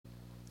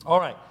All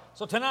right,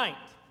 so tonight,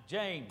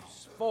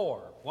 James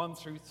 4, 1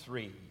 through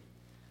 3.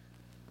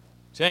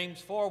 James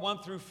 4,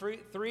 1 through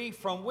 3.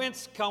 From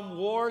whence come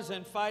wars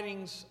and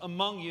fightings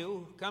among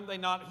you? Come they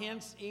not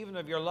hence, even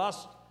of your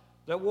lust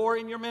that war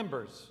in your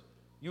members?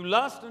 You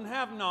lust and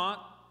have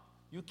not.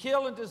 You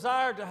kill and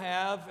desire to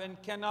have and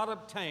cannot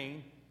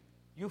obtain.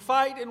 You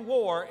fight and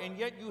war, and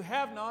yet you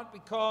have not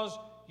because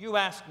you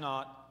ask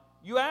not.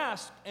 You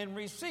ask and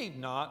receive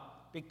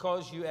not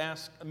because you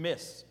ask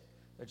amiss,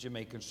 that you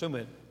may consume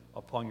it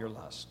upon your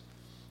lust.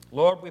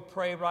 Lord, we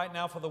pray right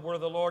now for the word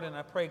of the Lord, and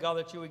I pray, God,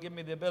 that you would give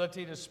me the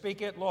ability to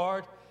speak it,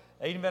 Lord,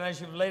 even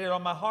as you've laid it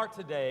on my heart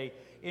today.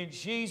 In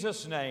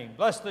Jesus' name,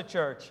 bless the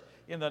church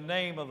in the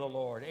name of the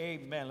Lord.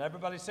 Amen.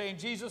 Everybody say, in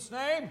Jesus'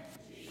 name.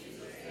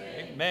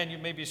 Amen. You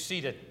may be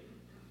seated.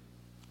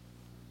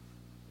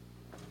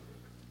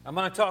 I'm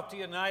going to talk to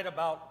you tonight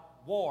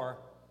about war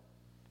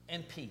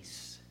and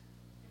peace.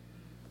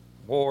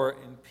 War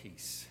and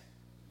peace.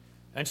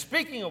 And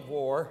speaking of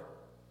war,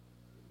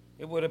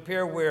 it would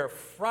appear we're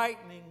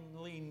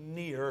frighteningly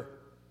near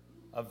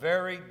a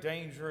very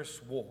dangerous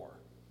war,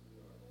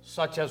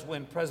 such as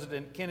when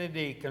President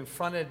Kennedy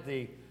confronted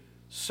the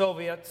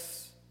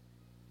Soviets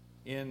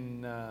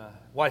in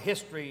what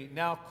history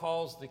now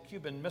calls the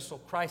Cuban Missile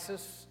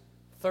Crisis,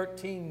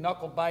 13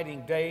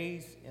 knuckle-biting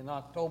days in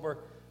October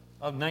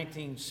of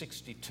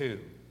 1962.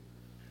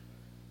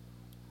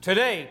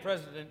 Today,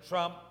 President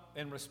Trump,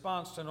 in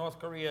response to North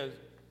Korea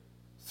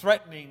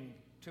threatening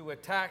to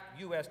attack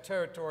U.S.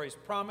 territories,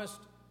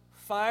 promised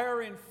fire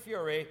and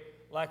fury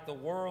like the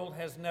world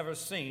has never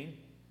seen,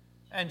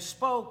 and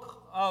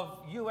spoke of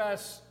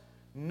U.S.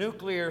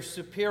 nuclear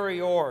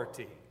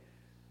superiority,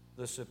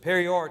 the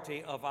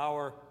superiority of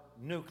our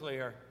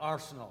nuclear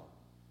arsenal.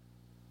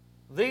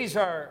 These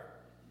are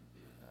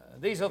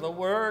the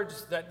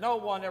words that no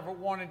one ever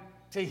wanted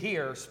to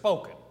hear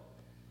spoken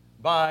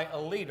by a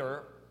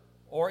leader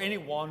or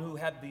anyone who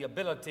had the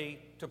ability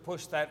to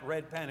push that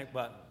red panic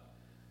button.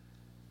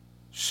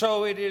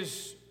 So it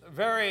is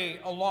very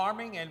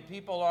alarming, and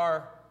people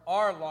are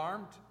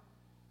alarmed.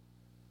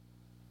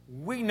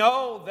 We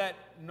know that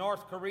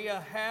North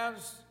Korea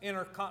has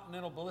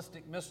intercontinental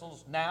ballistic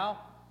missiles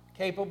now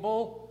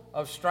capable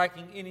of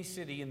striking any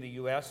city in the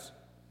U.S.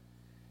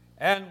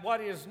 And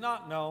what is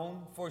not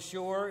known for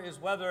sure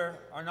is whether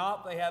or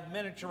not they have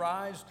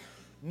miniaturized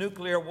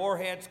nuclear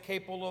warheads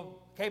capable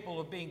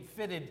of being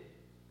fitted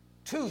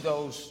to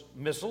those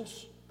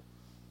missiles.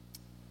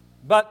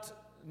 But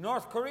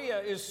North Korea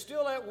is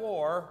still at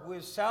war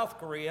with South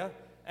Korea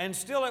and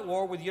still at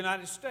war with the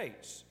United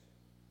States.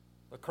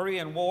 The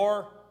Korean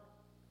War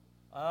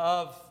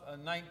of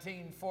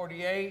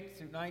 1948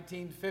 through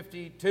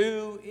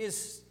 1952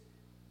 is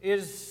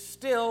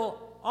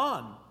still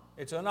on.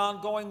 It's an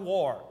ongoing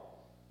war.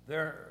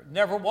 There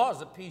never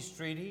was a peace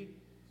treaty.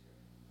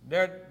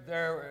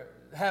 There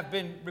have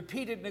been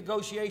repeated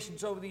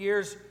negotiations over the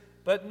years,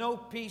 but no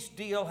peace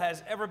deal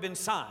has ever been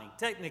signed.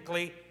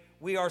 Technically,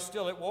 we are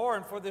still at war,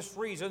 and for this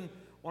reason,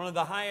 one of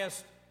the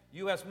highest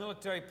U.S.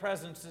 military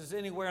presences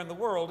anywhere in the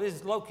world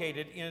is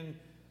located in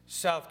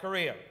South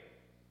Korea.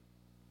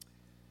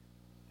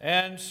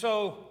 And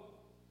so,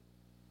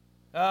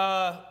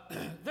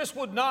 this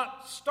would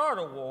not start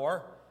a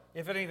war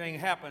if anything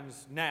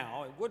happens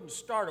now. It wouldn't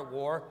start a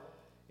war.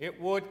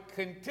 It would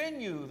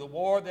continue the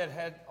war that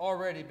had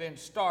already been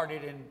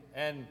started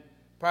and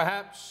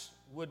perhaps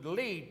would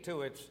lead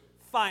to its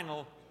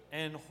final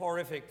and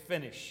horrific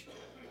finish.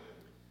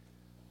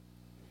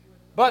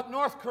 But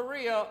North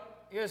Korea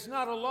is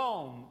not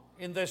alone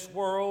in this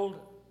world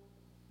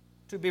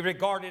to be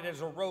regarded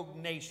as a rogue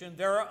nation.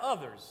 There are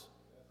others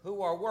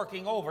who are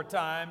working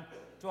overtime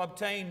to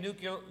obtain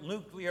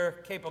nuclear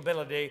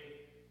capability,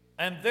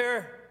 and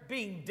they're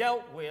being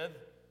dealt with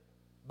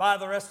by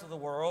the rest of the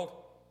world,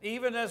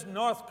 even as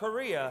North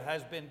Korea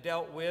has been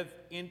dealt with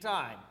in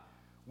time,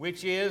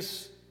 which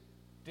is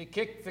to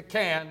kick the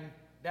can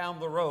down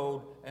the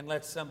road and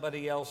let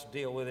somebody else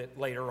deal with it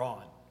later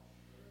on.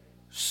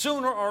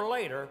 Sooner or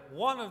later,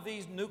 one of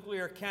these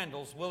nuclear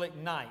candles will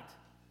ignite,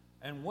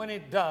 and when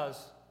it does,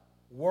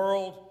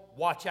 world,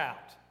 watch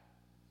out.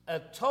 A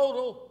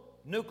total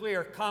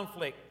nuclear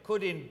conflict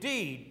could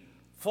indeed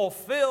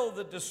fulfill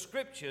the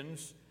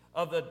descriptions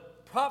of the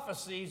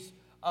prophecies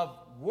of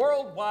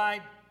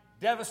worldwide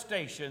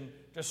devastation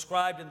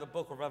described in the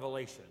book of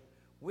Revelation.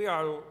 We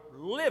are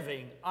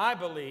living, I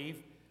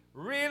believe,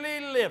 really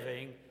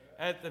living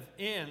at the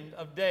end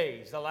of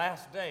days, the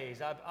last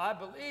days. I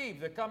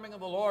believe the coming of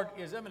the Lord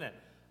is imminent.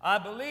 I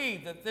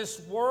believe that this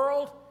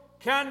world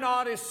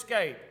cannot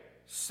escape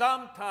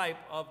some type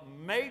of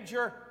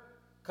major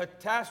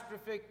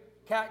catastrophic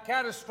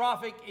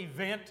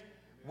event,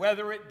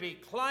 whether it be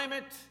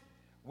climate,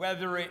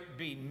 whether it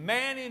be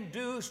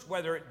man-induced,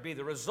 whether it be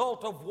the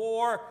result of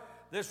war.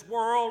 This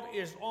world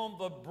is on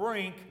the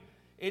brink.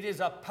 It is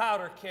a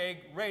powder keg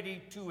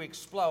ready to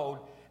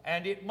explode,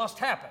 and it must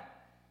happen.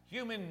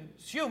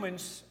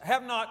 Humans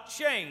have not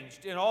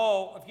changed in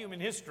all of human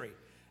history,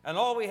 and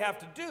all we have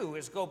to do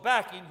is go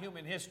back in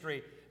human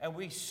history and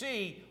we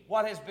see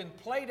what has been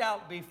played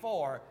out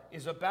before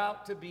is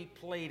about to be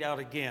played out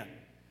again.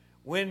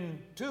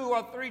 When 2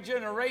 or 3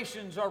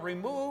 generations are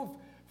removed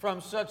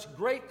from such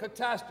great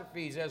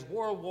catastrophes as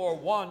World War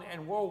I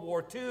and World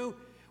War II,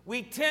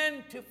 we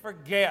tend to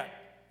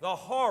forget the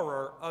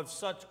horror of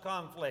such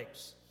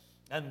conflicts.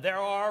 And there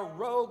are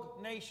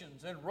rogue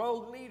nations and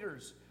rogue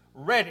leaders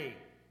ready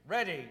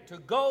to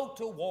go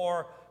to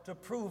war to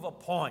prove a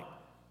point.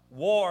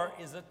 War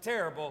is a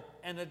terrible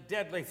and a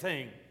deadly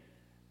thing,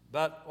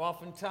 but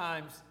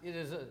oftentimes it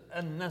is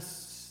a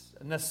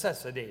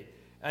necessity,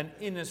 an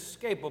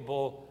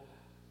inescapable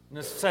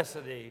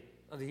necessity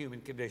of the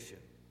human condition.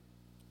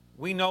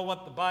 We know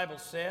what the Bible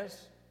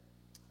says.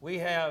 We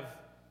have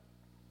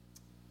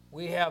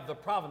the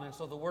providence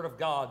of the Word of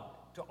God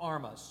to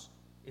arm us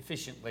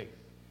efficiently.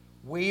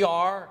 We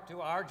are,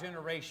 to our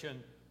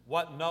generation,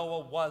 what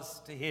Noah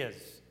was to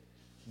his.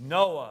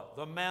 Noah,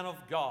 the man of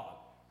God,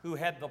 who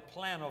had the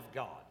plan of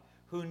God,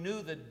 who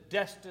knew the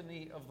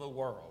destiny of the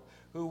world,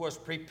 who was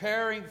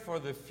preparing for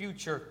the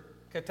future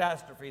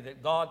catastrophe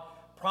that God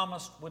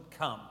promised would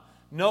come.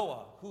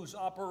 Noah, whose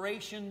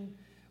operation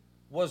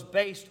was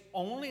based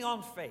only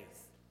on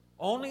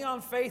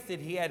faith that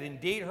he had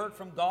indeed heard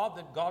from God,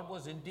 that God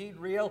was indeed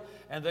real,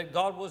 and that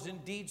God was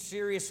indeed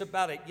serious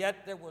about it.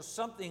 Yet there was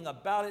something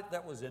about it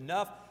that was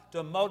enough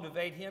to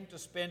motivate him to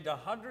spend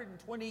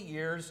 120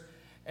 years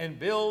and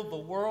build the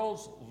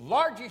world's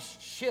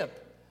largest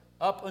ship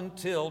up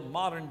until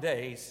modern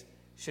days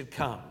should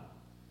come.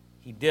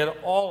 He did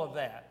all of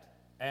that,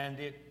 and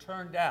it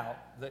turned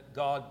out that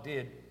God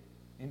did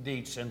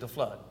indeed send a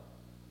flood.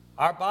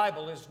 Our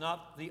Bible is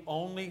not the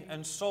only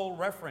and sole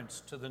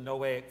reference to the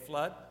Noahic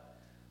flood,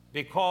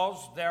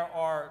 because there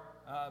are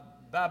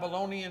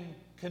Babylonian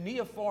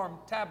cuneiform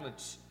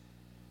tablets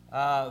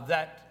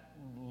that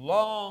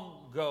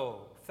long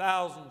ago,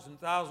 thousands and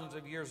thousands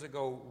of years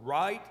ago,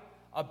 write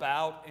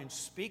about and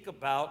speak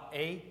about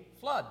a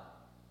flood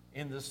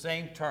in the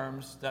same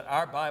terms that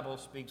our Bible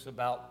speaks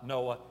about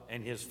Noah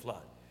and his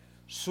flood.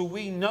 So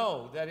we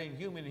know that in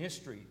human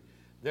history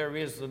there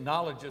is the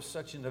knowledge of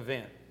such an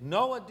event.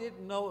 Noah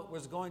didn't know it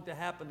was going to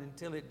happen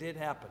until it did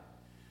happen,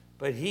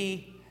 but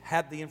he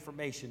had the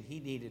information he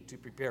needed to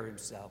prepare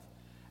himself,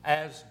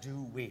 as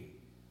do we.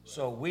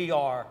 So we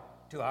are,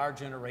 to our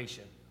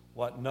generation,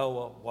 what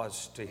Noah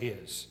was to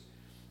his.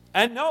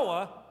 And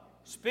Noah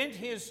spent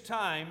his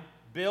time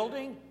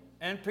building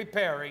and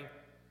preparing,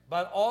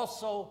 but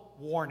also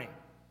warning.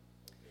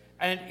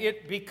 And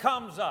it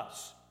becomes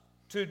us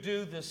to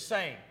do the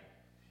same.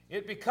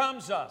 It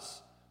becomes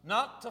us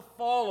not to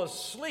fall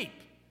asleep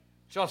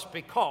just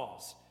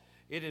because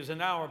it is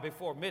an hour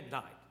before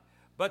midnight,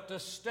 but to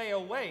stay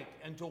awake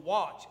and to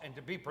watch and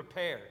to be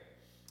prepared.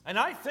 And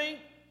I think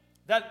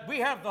that we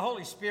have the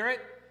Holy Spirit.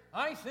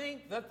 I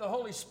think that the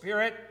Holy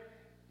Spirit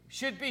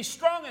should be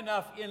strong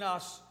enough in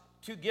us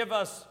to give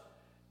us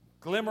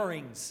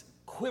glimmerings,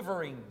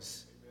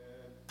 quiverings,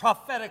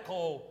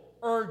 prophetical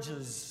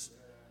urges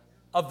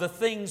of the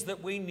things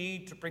that we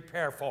need to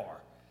prepare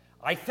for.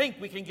 I think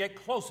we can get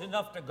close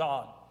enough to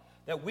God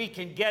that we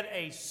can get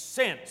a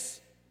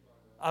sense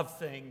of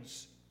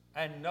things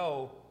and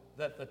know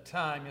that the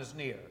time is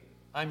near.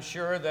 I'm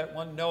sure that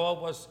when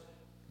Noah was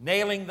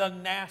nailing the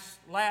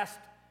last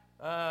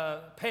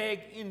peg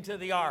into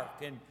the ark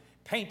and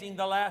painting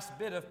the last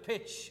bit of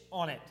pitch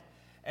on it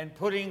and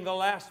putting the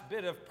last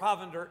bit of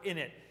provender in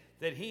it,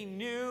 that he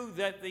knew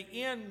that the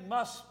end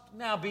must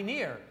now be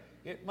near.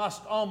 It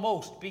must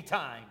almost be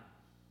time.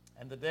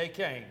 And the day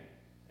came,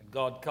 and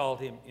God called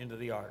him into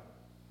the ark.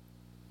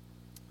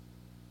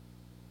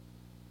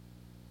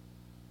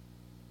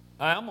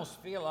 I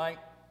almost feel like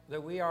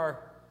that we are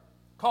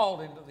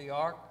called into the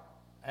ark,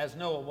 as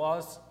Noah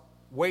was,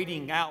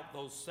 waiting out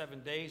those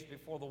 7 days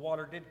before the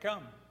water did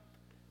come.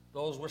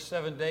 Those were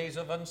 7 days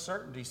of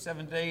uncertainty,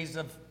 7 days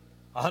of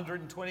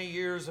 120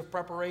 years of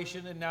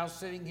preparation, and now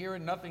sitting here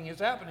and nothing is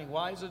happening.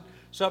 Why isn't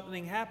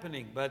something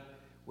happening? But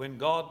when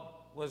God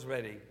was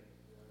ready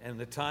and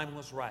the time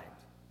was right,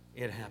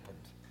 it happened.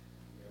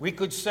 We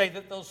could say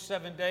that those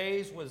 7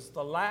 days was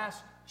the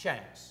last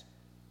chance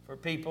for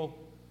people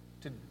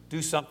to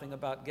do something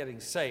about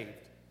getting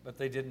saved, but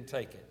they didn't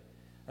take it.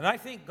 And I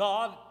think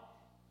God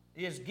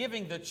is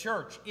giving the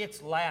church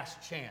its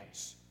last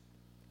chance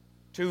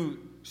to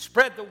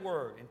spread the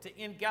word and to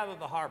ingather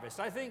the harvest.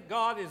 I think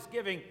God is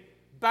giving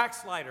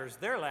backsliders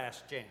their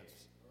last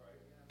chance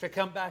to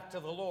come back to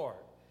the Lord.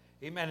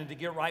 Amen, and to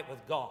get right with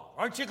God.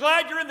 Aren't you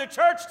glad you're in the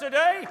church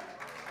today?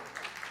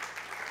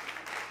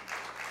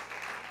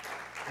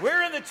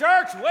 We're in the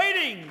church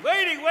waiting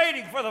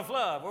for the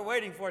flood. We're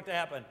waiting for it to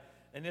happen,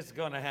 and it's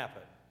going to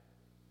happen.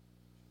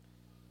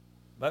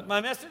 But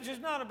my message is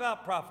not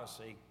about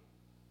prophecy,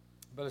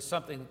 but it's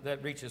something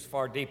that reaches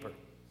far deeper.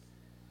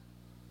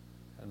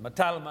 And the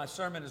title of my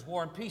sermon is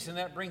War and Peace, and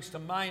that brings to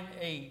mind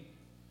a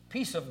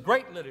piece of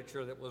great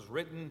literature that was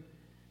written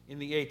in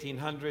the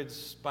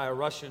 1800s by a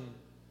Russian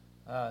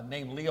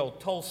named Leo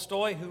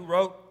Tolstoy, who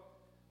wrote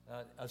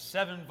a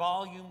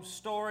 7-volume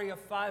story of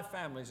 5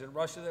 families in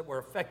Russia that were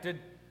affected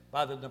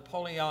by the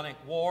Napoleonic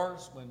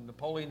Wars when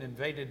Napoleon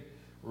invaded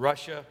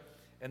Russia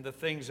and the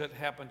things that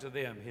happened to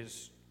them.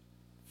 His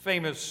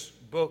famous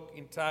book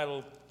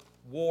entitled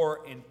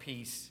War and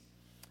Peace.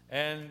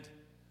 And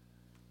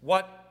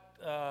what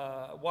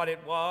it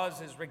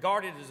was is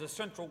regarded as a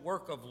central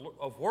work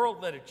of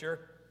world literature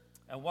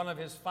and one of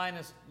his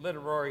finest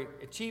literary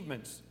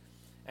achievements.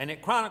 And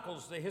it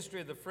chronicles the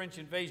history of the French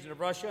invasion of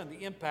Russia and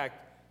the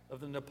impact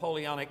of the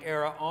Napoleonic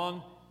era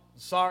on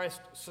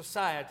Tsarist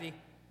society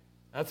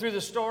through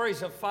the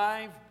stories of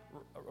 5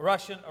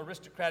 Russian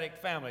aristocratic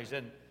families.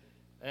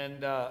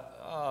 And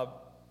the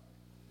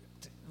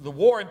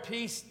War and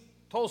Peace,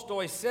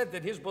 Tolstoy said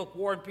that his book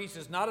War and Peace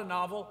is not a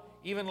novel,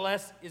 even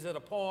less is it a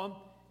poem,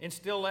 and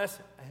still less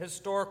a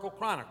historical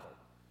chronicle.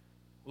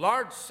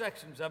 Large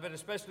sections of it,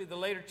 especially the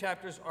later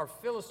chapters, are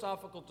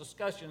philosophical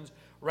discussions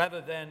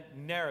rather than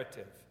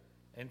narrative.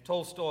 And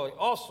Tolstoy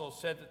also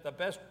said that the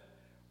best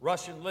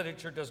Russian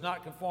literature does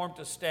not conform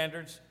to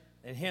standards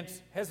and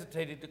hence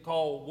hesitated to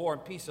call War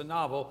and Peace a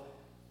novel.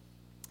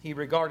 He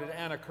regarded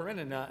Anna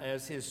Karenina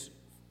as his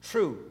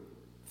true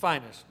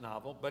finest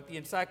novel, but the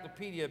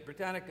Encyclopedia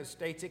Britannica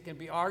states it can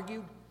be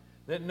argued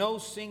that no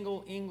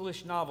single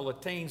English novel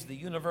attains the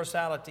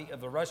universality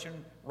of the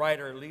Russian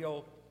writer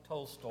Leo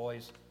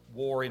Tolstoy's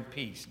War and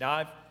Peace. Now,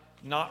 I've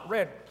not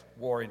read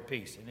War and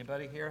Peace.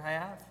 Anybody here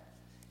have?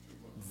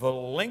 The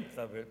length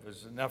of it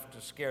was enough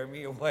to scare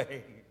me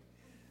away.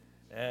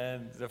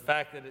 And the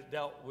fact that it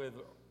dealt with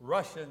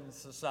Russian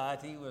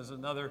society was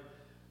another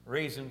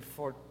reason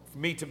for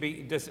me to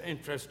be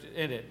disinterested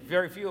in it.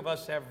 Very few of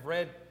us have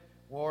read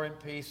War and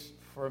Peace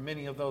for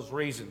many of those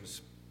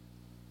reasons.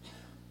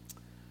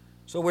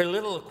 So we're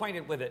little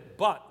acquainted with it.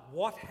 But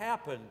what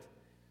happened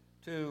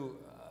to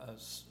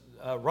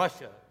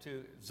Russia,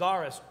 to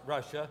Tsarist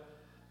Russia,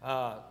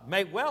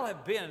 may well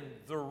have been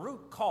the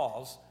root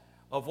cause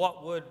of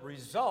what would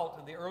result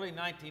in the early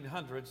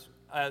 1900s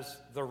as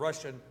the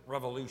Russian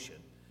Revolution.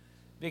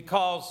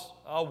 Because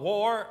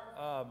war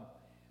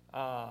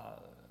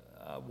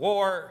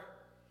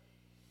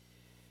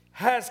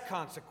has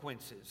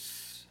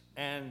consequences,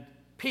 and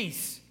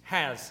peace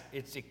has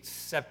its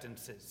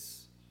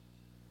acceptances.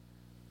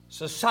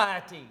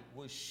 Society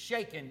was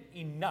shaken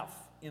enough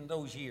in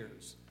those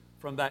years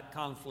from that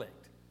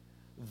conflict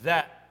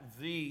that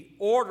the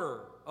order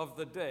of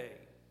the day,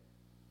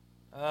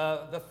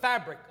 the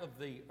fabric of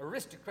the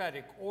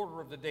aristocratic order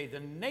of the day,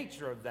 the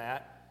nature of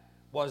that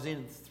was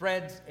in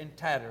threads and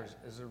tatters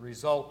as a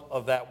result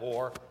of that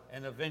war,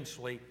 and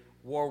eventually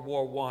World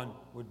War I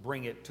would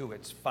bring it to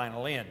its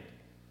final end.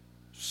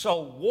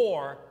 So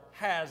war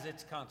has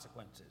its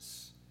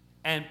consequences,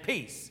 and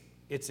peace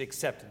its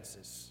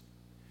acceptances.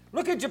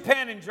 Look at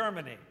Japan and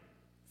Germany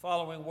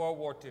following World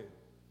War II.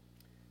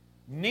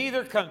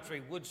 Neither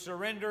country would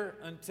surrender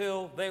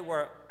until they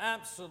were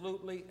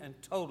absolutely and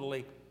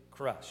totally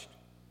crushed.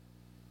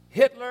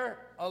 Hitler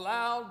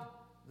allowed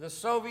the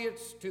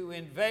Soviets to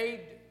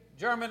invade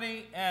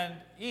Germany and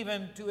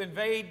even to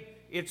invade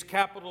its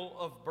capital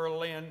of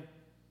Berlin.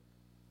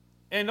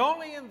 And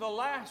only in the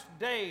last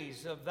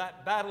days of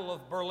that Battle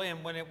of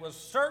Berlin, when it was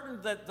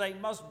certain that they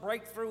must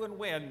break through and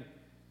win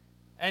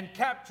and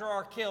capture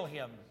or kill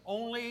him,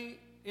 only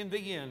in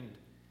the end,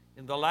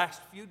 in the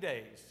last few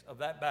days of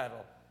that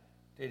battle,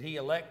 did he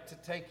elect to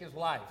take his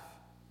life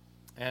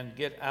and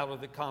get out of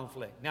the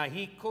conflict. Now,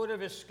 he could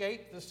have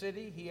escaped the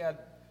city. He had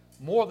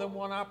more than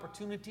one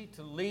opportunity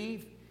to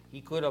leave. He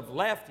could have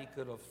left. He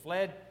could have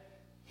fled,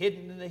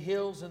 hidden in the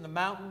hills and the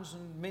mountains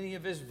and many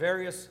of his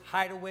various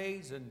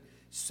hideaways and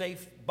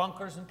safe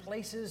bunkers and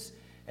places,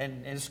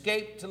 and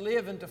escape to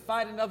live and to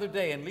fight another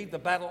day and lead the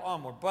battle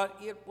onward. But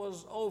it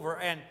was over,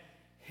 and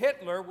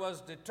Hitler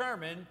was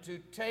determined to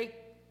take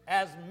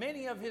as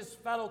many of his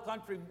fellow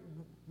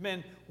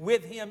countrymen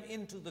with him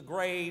into the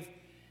grave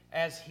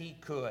as he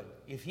could.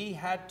 If he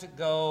had to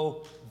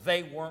go,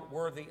 they weren't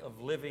worthy of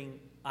living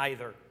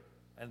either,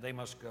 and they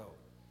must go.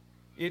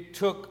 It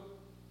took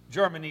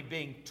Germany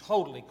being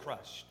totally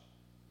crushed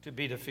to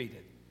be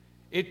defeated.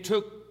 It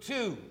took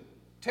 2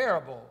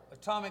 terrible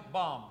atomic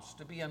bombs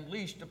to be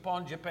unleashed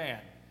upon Japan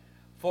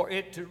for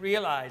it to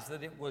realize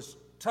that it was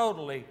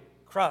totally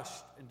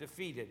crushed and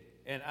defeated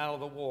and out of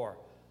the war.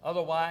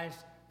 Otherwise,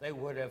 they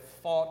would have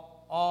fought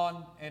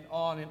on and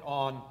on and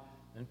on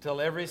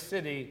until every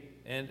city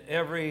and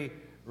every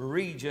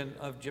region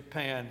of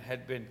Japan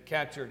had been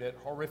captured at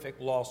horrific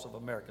loss of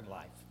American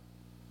life.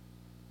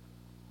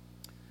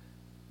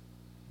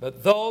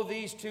 But though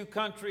these 2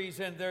 countries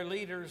and their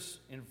leaders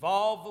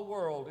involved the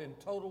world in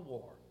total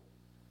war,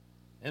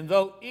 and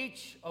though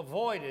each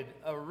avoided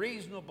a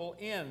reasonable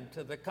end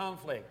to the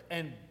conflict,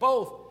 and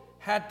both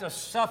had to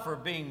suffer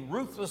being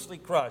ruthlessly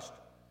crushed,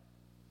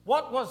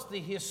 what was the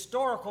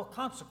historical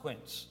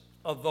consequence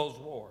of those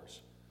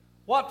wars?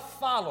 What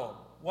followed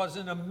was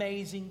an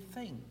amazing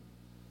thing.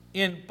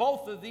 In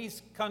both of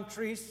these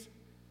countries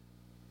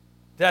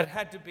that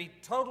had to be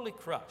totally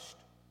crushed,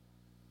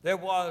 there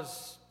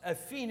was a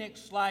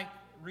phoenix-like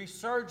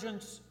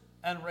resurgence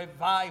and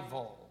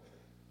revival.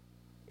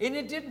 And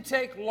it didn't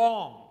take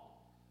long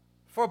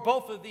for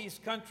both of these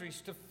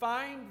countries to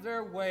find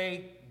their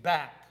way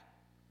back.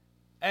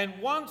 And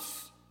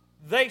once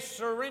they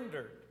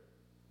surrendered,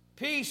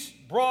 peace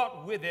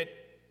brought with it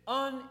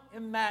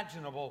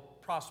unimaginable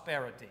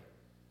prosperity.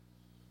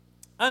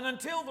 And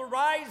until the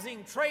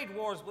rising trade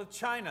wars with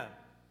China,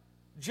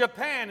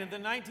 Japan in the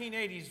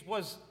 1980s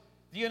was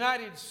the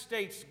United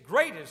States'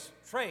 greatest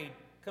trade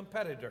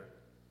competitor,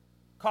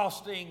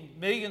 costing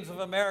millions of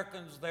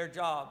Americans their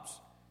jobs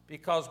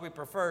because we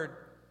preferred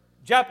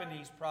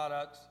Japanese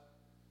products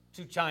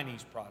to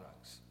Chinese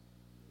products.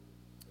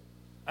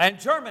 And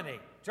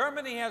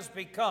Germany has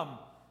become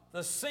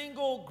the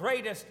single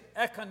greatest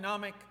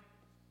economic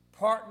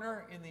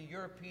partner in the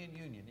European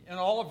Union, in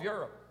all of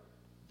Europe.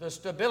 The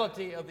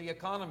stability of the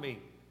economy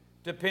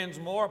depends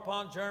more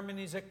upon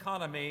Germany's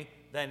economy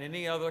than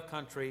any other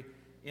country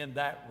in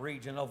that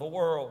region of the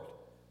world.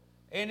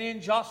 And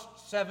in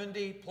just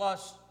 70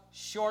 plus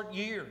short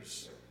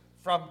years,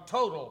 from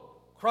total,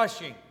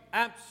 crushing,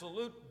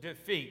 absolute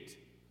defeat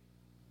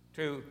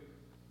to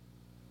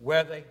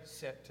where they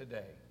sit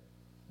today.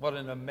 What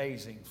an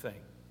amazing thing.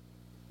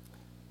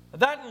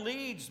 That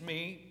leads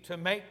me to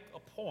make a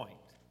point.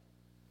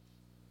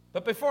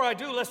 But before I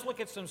do, let's look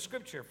at some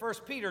scripture. 1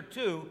 Peter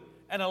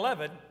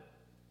 2:11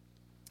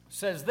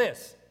 says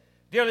this: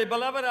 Dearly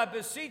beloved, I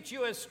beseech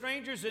you as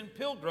strangers and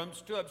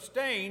pilgrims to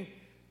abstain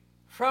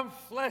from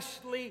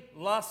fleshly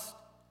lust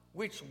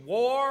which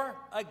war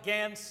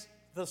against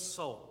the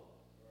soul.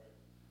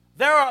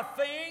 There are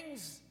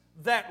things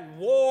that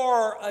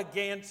war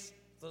against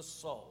the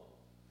soul.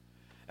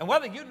 And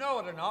whether you know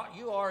it or not,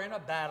 you are in a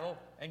battle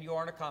and you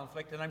are in a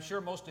conflict, and I'm sure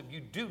most of you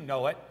do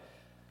know it.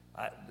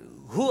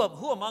 Who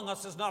among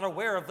us is not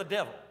aware of the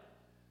devil?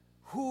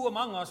 Who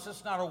among us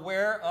is not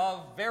aware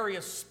of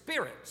various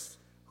spirits?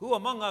 Who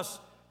among us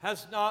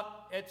has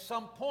not at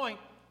some point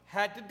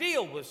had to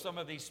deal with some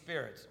of these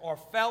spirits, or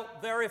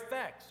felt their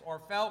effects, or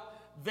felt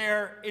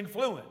their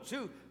influence?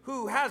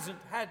 Who hasn't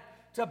had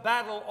to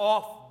battle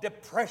off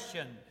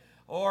depression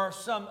or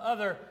some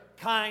other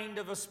kind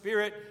of a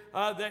spirit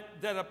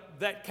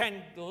that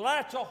can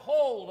latch a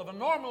hold of a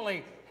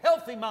normally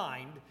healthy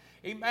mind,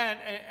 amen,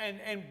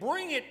 and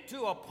bring it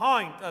to a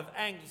point of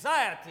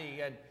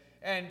anxiety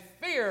and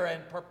fear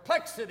and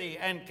perplexity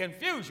and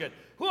confusion?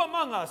 Who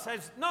among us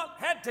has not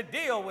had to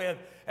deal with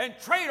and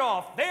trade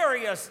off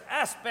various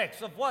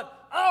aspects of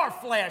what our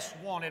flesh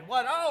wanted,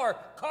 what our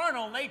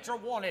carnal nature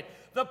wanted,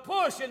 the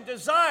push and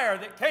desire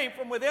that came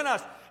from within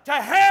us to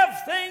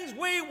have things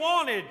we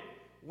wanted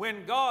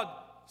when God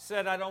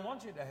said, I don't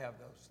want you to have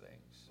those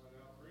things?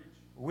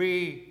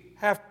 We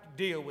have to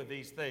deal with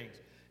these things.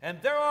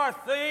 And there are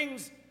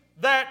things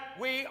that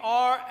we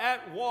are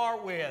at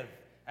war with,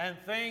 and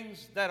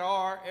things that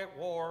are at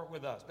war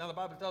with us. Now, the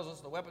Bible tells us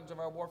the weapons of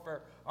our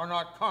warfare are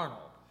not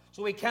carnal,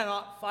 so we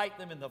cannot fight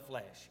them in the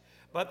flesh.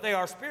 But they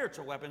are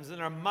spiritual weapons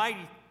and are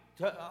mighty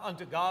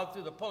unto God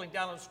through the pulling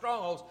down of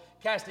strongholds,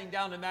 casting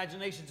down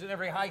imaginations and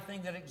every high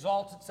thing that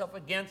exalts itself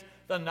against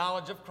the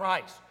knowledge of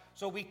Christ.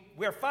 So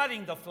we're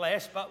fighting the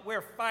flesh, but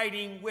we're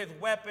fighting with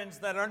weapons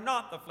that are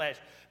not the flesh.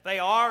 They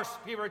are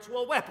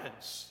spiritual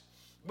weapons.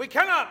 We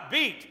cannot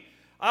beat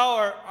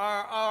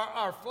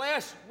our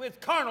flesh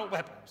with carnal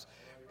weapons.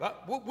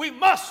 But we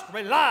must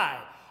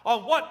rely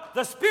on what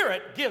the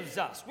Spirit gives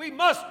us. We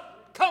must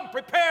come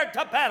prepared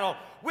to battle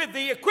with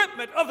the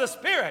equipment of the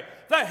Spirit,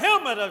 the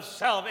helmet of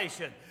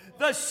salvation,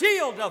 the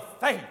shield of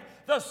faith,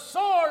 the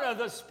sword of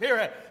the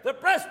Spirit, the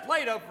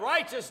breastplate of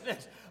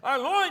righteousness, our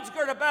loins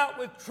girt about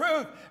with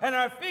truth, and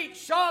our feet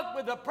shod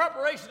with the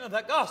preparation of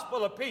the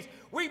gospel of peace.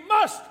 We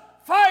must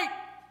fight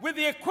with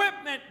the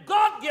equipment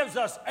God gives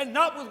us and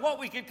not with what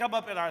we can come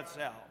up with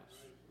ourselves.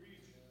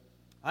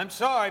 I'm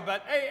sorry,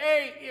 but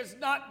AA is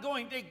not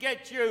going to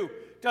get you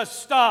to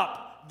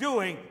stop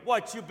doing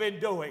what you've been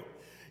doing.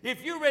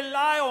 If you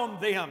rely on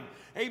them,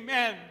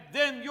 amen,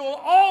 then you'll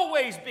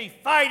always be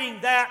fighting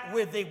that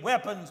with the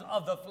weapons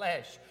of the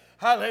flesh.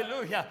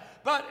 Hallelujah.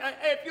 But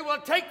if you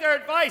will take their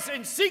advice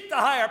and seek the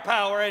higher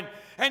power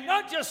and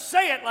not just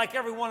say it like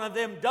every one of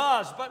them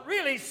does, but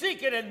really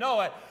seek it and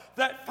know it,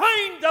 that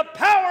find the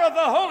power of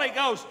the Holy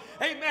Ghost,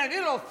 amen,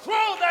 it'll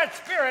throw that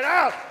spirit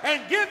out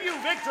and give you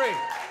victory.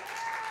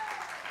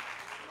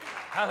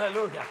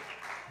 Hallelujah.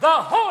 The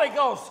Holy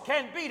Ghost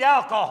can beat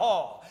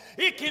alcohol.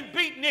 It can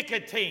beat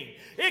nicotine.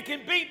 It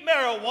can beat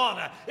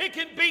marijuana. It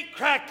can beat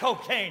crack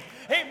cocaine.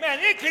 Amen.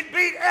 It can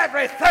beat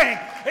everything.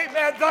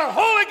 Amen. The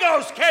Holy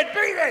Ghost can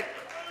beat it.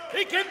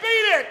 He can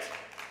beat it.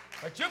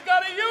 But you've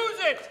got to use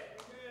it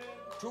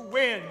to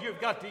win.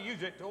 You've got to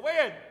use it to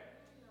win.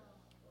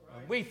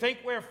 We think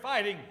we're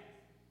fighting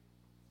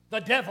the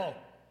devil.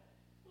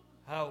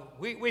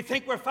 We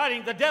think we're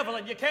fighting the devil,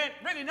 and you can't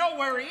really know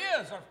where he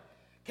is, or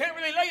can't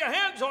really lay your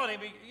hands on him.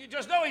 You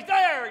just know he's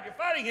there and you're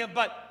fighting him.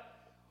 But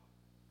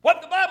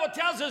what the Bible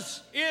tells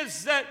us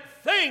is that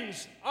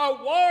things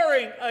are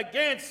warring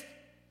against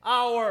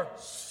our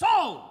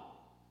soul.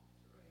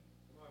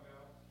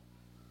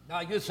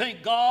 Now you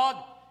think God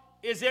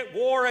is at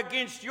war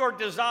against your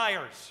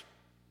desires.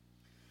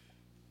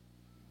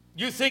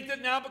 You think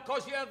that now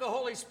because you have the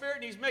Holy Spirit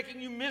and He's making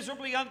you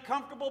miserably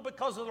uncomfortable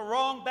because of the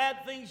wrong,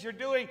 bad things you're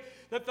doing,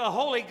 that the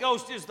Holy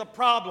Ghost is the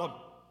problem.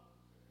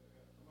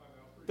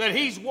 That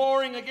He's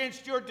warring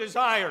against your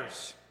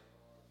desires.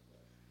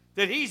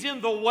 That He's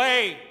in the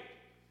way.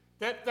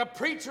 That the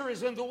preacher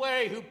is in the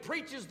way who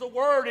preaches the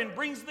Word and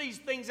brings these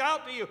things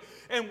out to you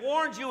and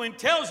warns you and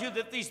tells you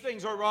that these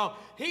things are wrong.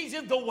 He's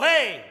in the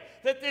way.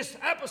 That this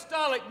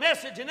apostolic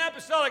message and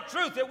apostolic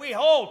truth that we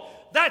hold,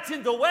 that's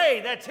in the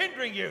way, that's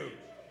hindering you.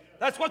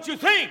 That's what you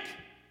think.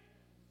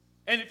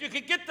 And if you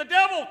could get the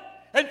devil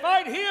and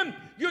fight him,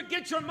 you'd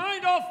get your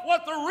mind off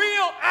what the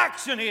real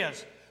action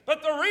is.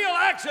 But the real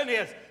action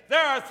is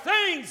there are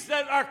things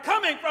that are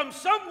coming from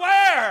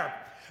somewhere.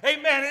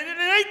 Amen. And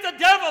it ain't the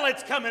devil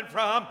it's coming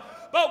from.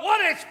 But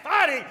what it's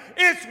fighting,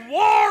 it's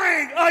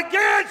warring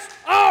against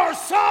our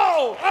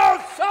soul.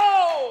 Our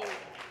soul.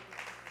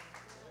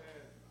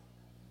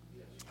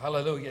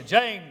 Hallelujah.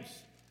 James,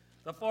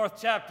 the 4th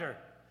chapter.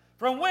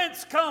 From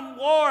whence come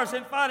wars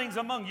and fightings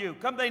among you?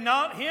 Come they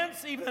not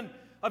hence even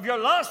of your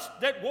lust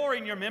that war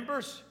in your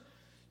members?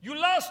 You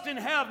lust and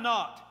have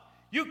not.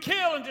 You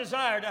kill and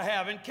desire to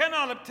have and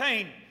cannot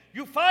obtain.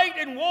 You fight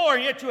and war,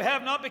 and yet you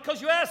have not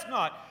because you ask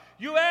not.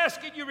 You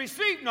ask and you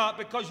receive not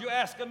because you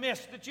ask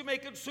amiss, that you may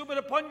consume it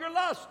upon your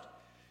lust.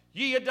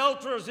 Ye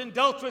adulterers and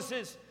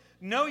adulteresses,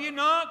 know ye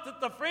not that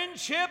the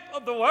friendship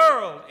of the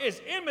world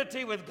is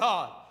enmity with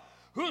God?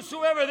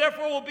 Whosoever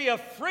therefore will be a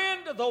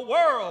friend of the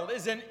world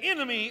is an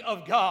enemy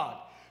of God.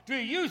 Do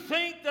you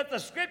think that the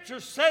Scripture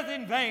saith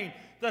in vain,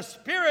 the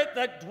Spirit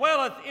that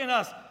dwelleth in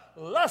us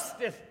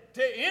lusteth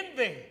to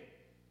envy?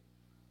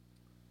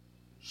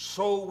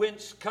 So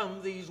whence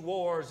come these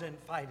wars and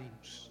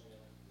fightings?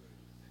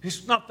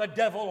 It's not the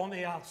devil on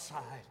the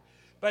outside,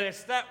 but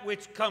it's that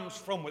which comes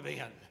from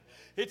within.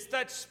 It's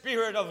that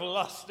spirit of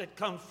lust that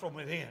comes from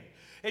within.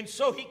 And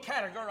so he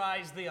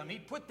categorized them. He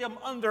put them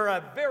under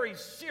a very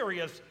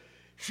serious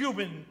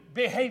human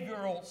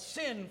behavioral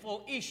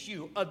sinful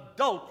issue,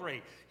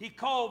 adultery. He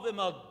called them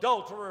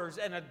adulterers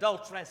and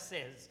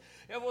adulteresses.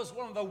 It was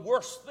one of the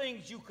worst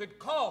things you could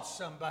call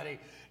somebody,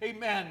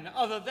 amen,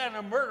 other than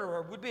a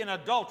murderer would be an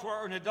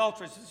adulterer or an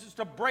adulteress. This is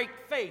to break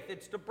faith.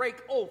 It's to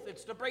break oath.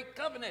 It's to break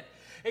covenant.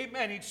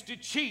 Amen. It's to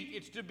cheat.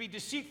 It's to be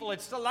deceitful.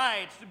 It's to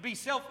lie. It's to be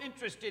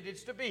self-interested.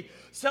 It's to be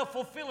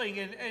self-fulfilling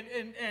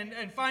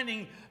and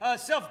finding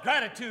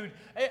self-gratitude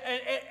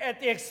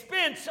at the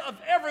expense of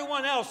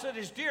everyone else that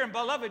is dear and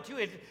beloved to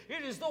you.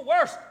 It is the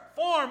worst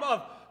form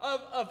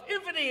of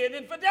infamy and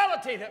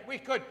infidelity that we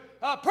could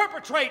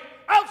perpetrate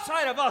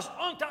outside of us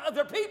onto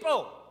other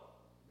people.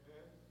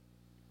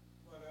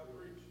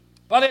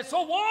 But it's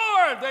a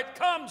war that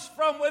comes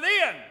from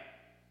within.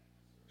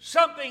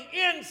 Something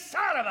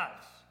inside of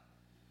us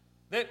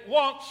that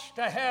wants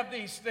to have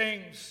these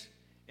things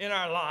in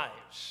our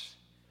lives.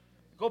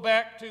 Go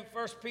back to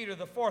 1 Peter,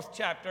 the 4th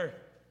chapter,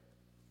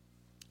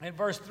 and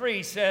verse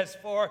 3 says,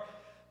 For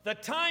the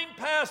time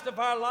past of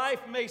our life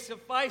may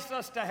suffice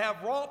us to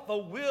have wrought the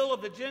will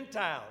of the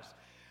Gentiles,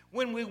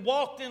 when we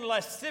walked in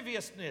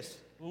lasciviousness,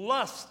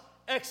 lust,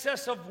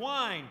 excess of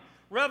wine,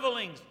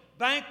 revelings,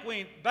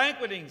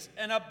 banquetings,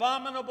 and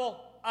abominable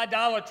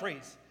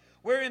idolatries,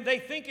 wherein they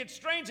think it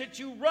strange that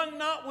you run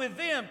not with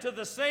them to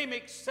the same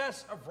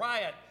excess of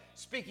riot,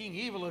 speaking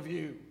evil of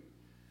you.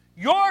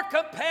 Your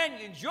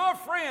companions, your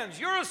friends,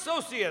 your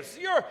associates,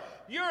 your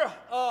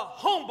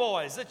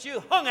homeboys that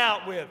you hung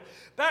out with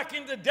back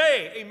in the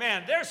day,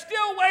 amen, they're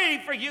still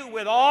waiting for you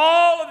with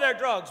all of their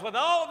drugs, with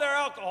all of their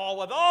alcohol,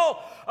 with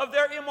all of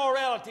their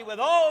immorality, with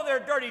all of their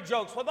dirty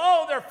jokes, with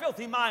all of their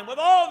filthy mind, with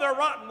all of their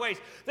rotten ways.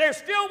 They're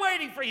still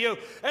waiting for you,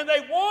 and they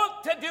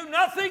want to do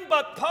nothing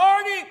but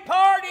party,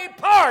 party,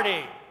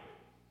 party.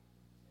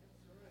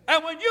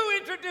 And when you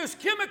introduce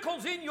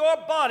chemicals in your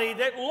body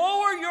that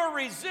lower your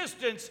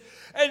resistance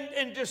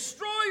and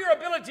destroy your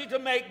ability to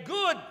make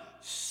good,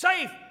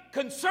 safe,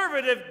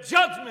 conservative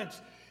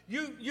judgments,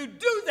 you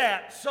do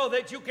that so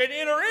that you can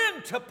enter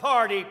into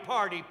party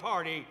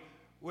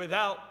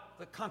without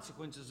the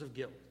consequences of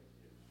guilt.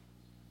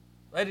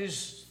 That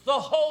is the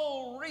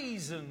whole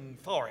reason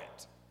for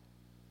it.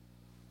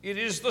 It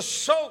is the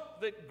soap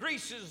that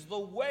greases the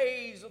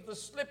ways of the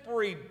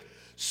slippery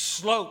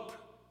slope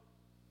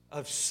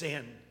of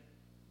sin.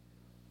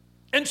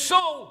 And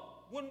so,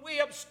 when we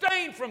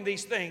abstain from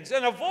these things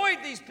and avoid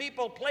these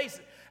people,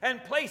 places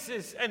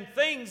and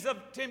things of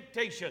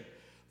temptation,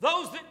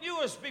 those that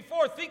knew us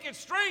before think it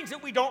strange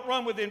that we don't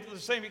run with them to the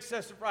same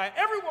excessive riot.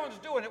 Everyone's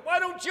doing it. Why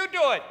don't you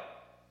do it?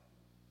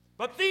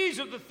 But these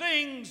are the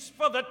things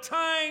for the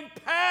time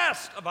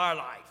past of our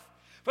life.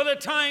 For the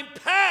time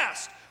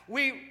past,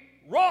 we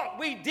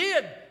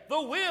did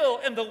the will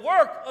and the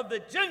work of the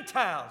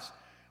Gentiles.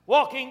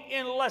 Walking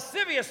in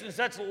lasciviousness,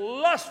 that's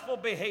lustful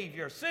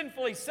behavior,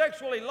 sinfully,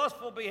 sexually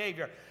lustful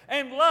behavior,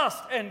 and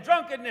lust, and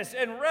drunkenness,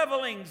 and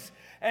revelings,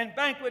 and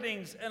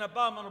banquetings, and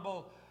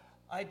abominable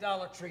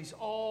idolatries.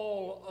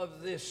 All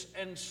of this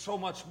and so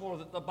much more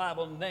that the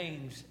Bible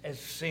names as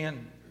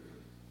sin.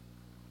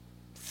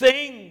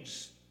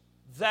 Things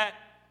that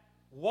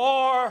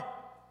war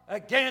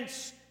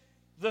against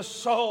the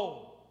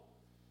soul.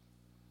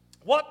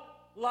 What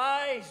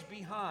lies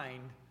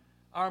behind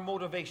our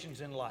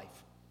motivations in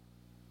life?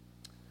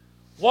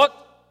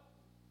 What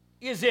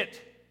is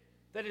it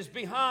that is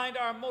behind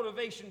our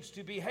motivations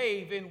to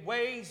behave in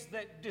ways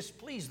that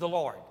displease the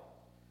Lord?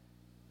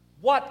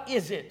 What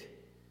is it?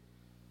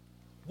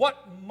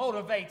 What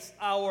motivates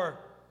our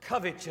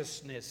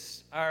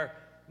covetousness, our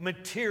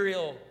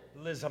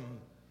materialism?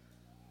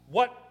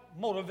 What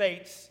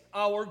motivates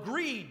our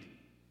greed?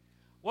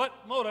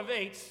 What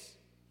motivates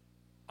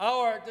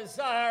our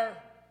desire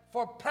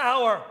for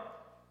power?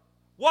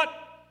 What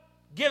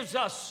gives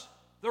us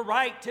the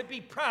right to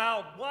be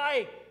proud?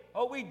 Why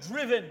are we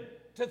driven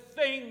to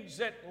things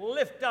that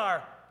lift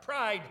our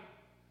pride?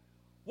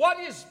 What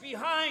is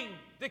behind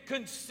the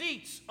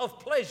conceits of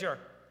pleasure?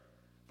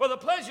 For the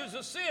pleasures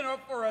of sin are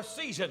for a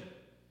season,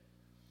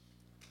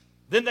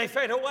 then they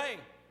fade away.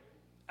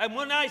 And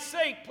when I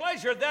say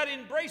pleasure, that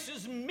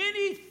embraces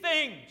many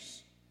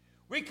things.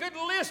 We could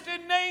list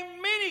and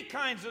name many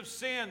kinds of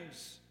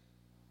sins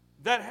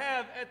that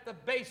have at the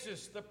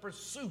basis the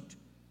pursuit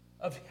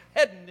of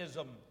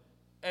hedonism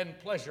and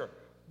pleasure.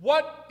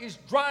 What is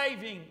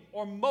driving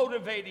or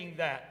motivating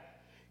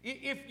that?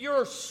 If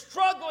you're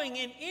struggling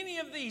in any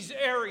of these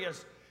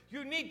areas,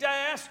 you need to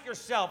ask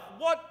yourself,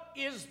 what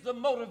is the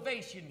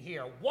motivation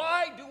here?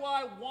 Why do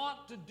I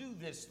want to do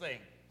this thing?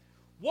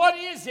 What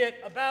is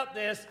it about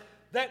this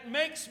that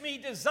makes me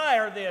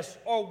desire this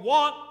or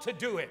want to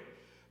do it?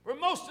 For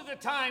most of the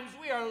times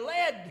we are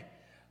led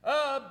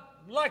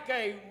like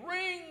a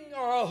ring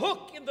or a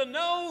hook in the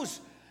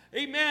nose,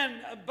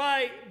 amen,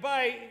 by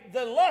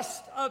the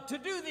lust to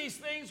do these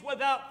things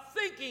without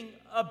thinking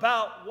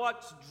about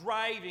what's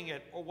driving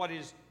it or what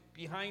is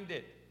behind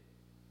it.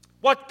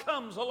 What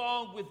comes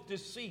along with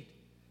deceit,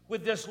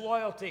 with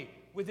disloyalty,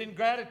 with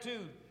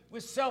ingratitude,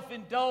 with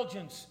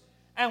self-indulgence,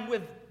 and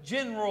with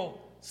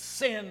general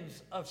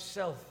sins of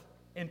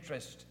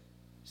self-interest,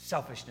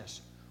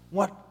 selfishness?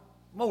 What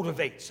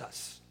motivates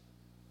us?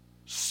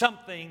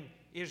 Something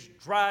is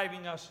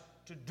driving us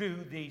to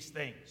do these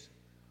things.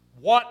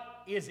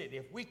 What is it?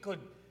 If we could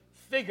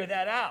figure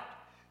that out,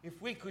 if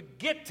we could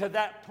get to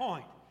that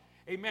point,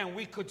 amen,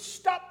 we could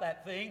stop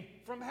that thing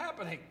from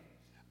happening.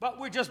 But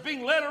we're just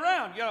being led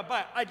around. You know,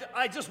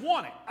 I just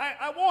want it.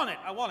 I want it.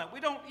 I want it. We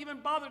don't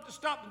even bother to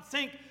stop and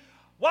think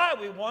why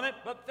we want it,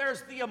 but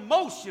there's the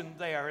emotion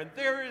there, and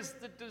there is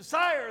the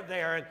desire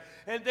there,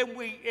 and then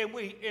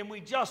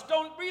we just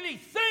don't really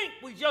think.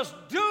 We just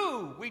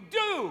do. We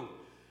do.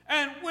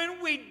 And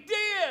when we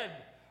did,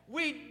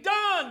 we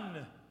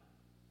done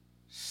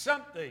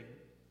something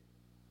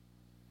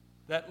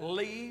that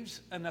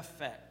leaves an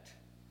effect.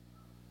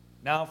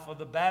 Now, for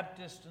the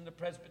Baptists and the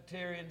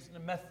Presbyterians and the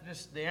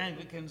Methodists, the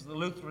Anglicans, the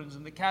Lutherans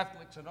and the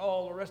Catholics and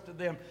all the rest of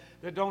them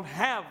that don't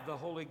have the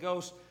Holy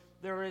Ghost,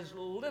 there is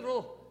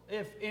little,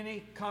 if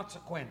any,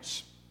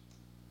 consequence.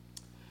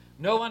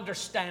 No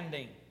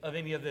understanding of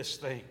any of this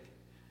thing.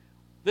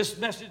 This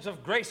message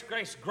of grace,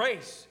 grace,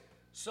 grace,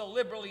 so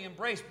liberally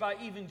embraced by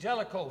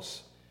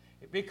evangelicals,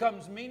 it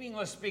becomes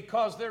meaningless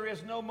because there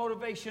is no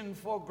motivation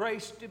for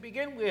grace to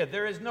begin with.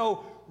 There is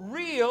no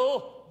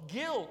real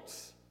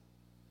guilt.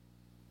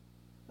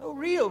 No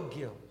real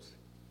guilt.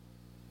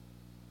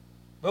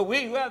 But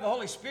we who have the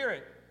Holy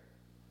Spirit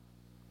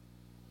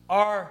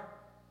are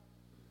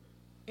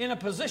in a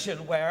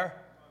position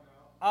where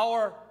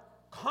our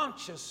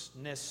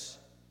consciousness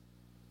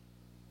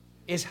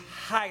is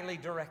highly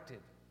directed.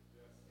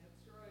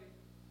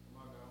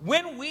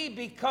 When we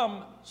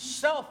become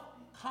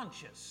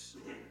self-conscious,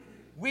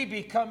 we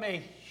become a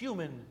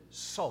human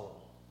soul.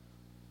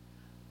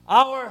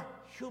 Our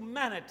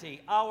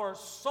humanity, our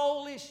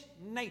soulish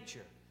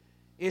nature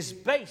is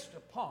based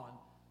upon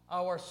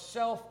our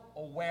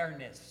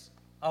self-awareness,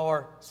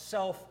 our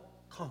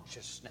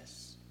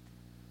self-consciousness.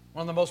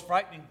 One of the most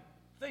frightening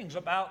things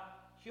about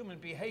human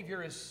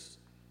behavior is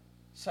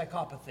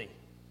psychopathy.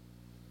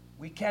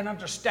 We can't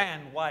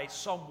understand why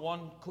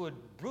someone could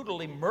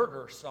brutally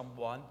murder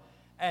someone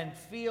and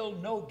feel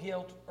no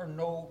guilt or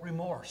no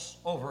remorse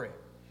over it.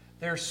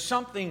 There's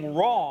something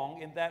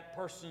wrong in that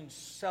person's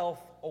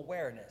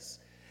self-awareness.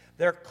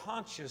 Their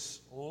consciousness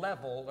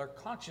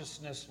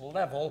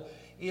level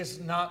is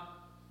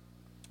not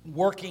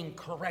working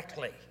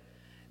correctly.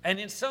 And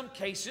in some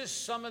cases,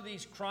 some of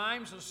these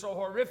crimes are so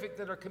horrific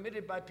that are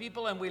committed by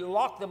people, and we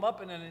lock them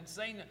up in an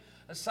insane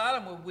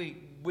asylum where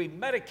we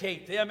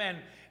medicate them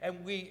and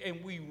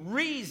we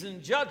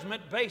reason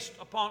judgment based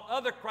upon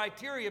other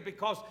criteria,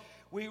 because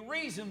we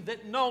reason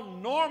that no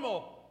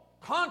normal,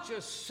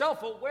 conscious,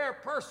 self-aware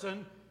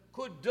person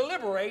could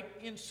deliberate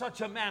in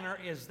such a manner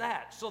as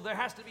that. So there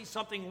has to be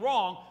something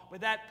wrong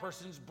with that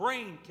person's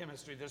brain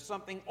chemistry. There's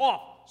something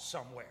off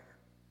somewhere.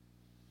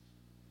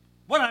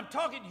 What I'm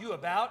talking to you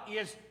about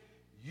is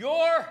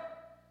your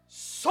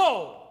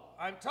soul.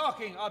 I'm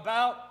talking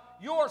about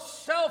your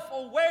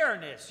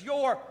self-awareness,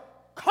 your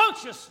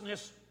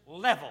consciousness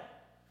level.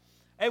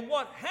 And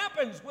what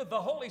happens with the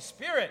Holy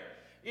Spirit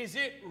is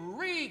it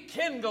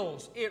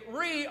rekindles, it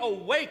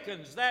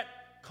reawakens that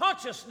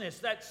consciousness,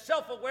 that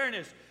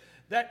self-awareness,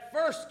 that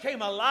first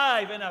came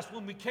alive in us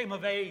when we came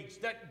of age,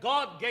 that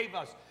God gave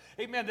us,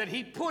 amen, that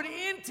He put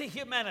into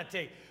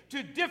humanity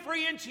to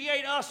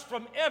differentiate us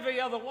from every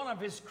other one of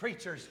His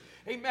creatures,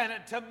 amen,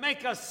 and to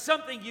make us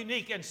something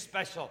unique and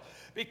special.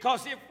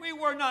 Because if we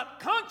were not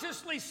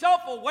consciously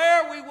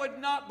self-aware, we would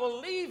not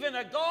believe in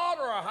a God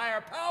or a higher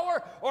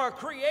power or a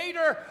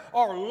creator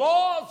or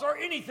laws or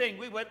anything.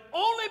 We would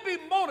only be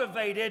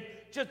motivated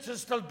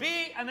just to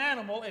be an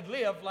animal and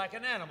live like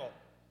an animal.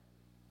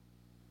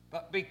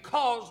 But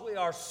because we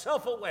are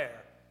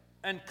self-aware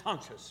and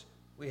conscious,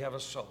 we have a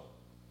soul.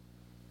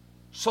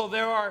 So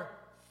there are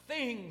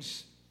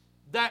things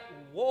that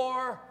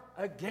war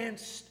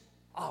against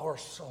our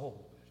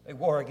soul. They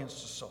war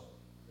against the soul.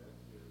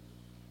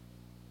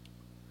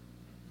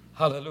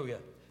 Hallelujah.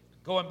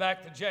 Going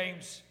back to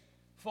James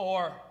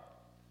 4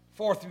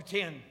 through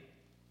 10.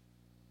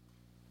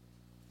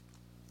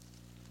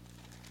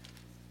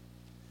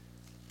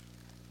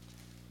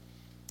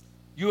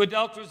 You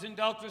adulterers and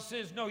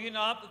adulteresses, know ye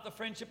not that the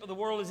friendship of the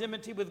world is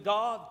enmity with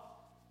God?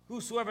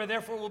 Whosoever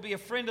therefore will be a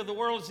friend of the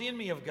world is the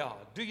enemy of God.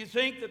 Do you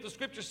think that the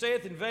Scripture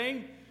saith in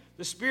vain,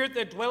 the Spirit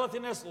that dwelleth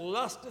in us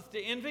lusteth to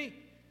envy?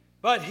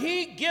 But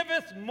He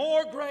giveth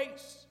more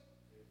grace.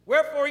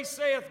 Wherefore He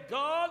saith,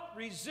 God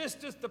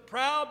resisteth the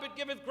proud, but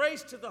giveth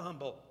grace to the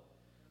humble.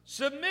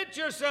 Submit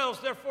yourselves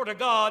therefore to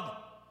God.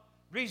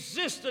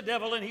 Resist the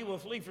devil, and he will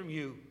flee from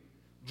you.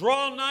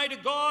 Draw nigh to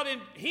God, and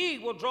He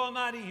will draw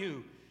nigh to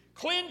you.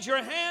 Cleanse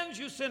your hands,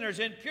 you sinners,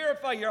 and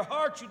purify your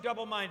hearts, you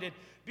double-minded.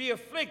 Be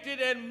afflicted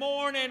and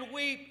mourn and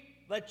weep.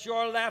 Let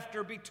your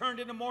laughter be turned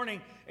into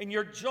mourning, and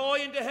your joy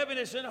into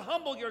heaviness, and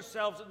humble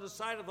yourselves in the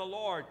sight of the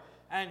Lord,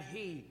 and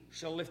He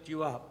shall lift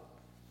you up.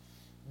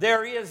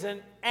 There is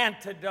an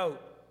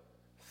antidote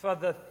for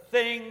the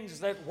things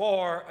that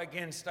war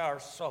against our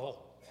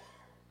soul.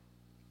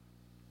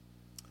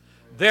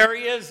 There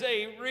is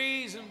a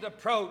reasoned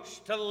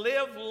approach to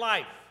live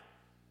life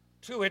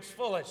to its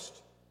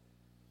fullest.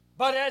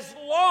 But as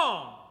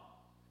long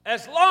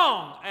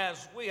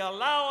as we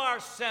allow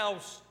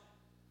ourselves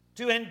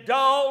to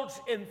indulge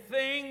in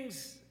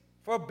things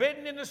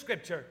forbidden in the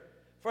Scripture,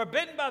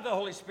 forbidden by the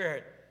Holy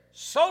Spirit,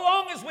 so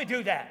long as we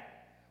do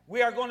that,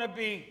 we are going to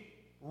be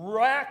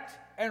racked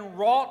and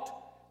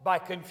wrought by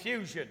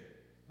confusion,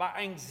 by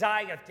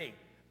anxiety,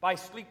 by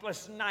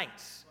sleepless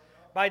nights,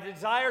 by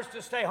desires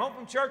to stay home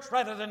from church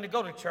rather than to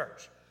go to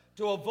church,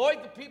 to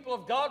avoid the people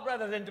of God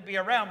rather than to be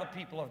around the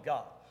people of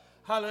God.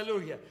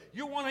 Hallelujah.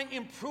 You want to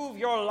improve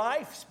your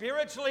life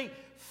spiritually?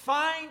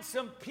 Find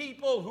some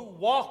people who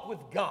walk with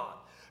God,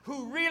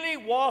 who really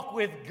walk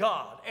with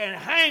God, and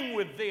hang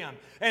with them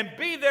and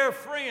be their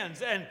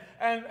friends and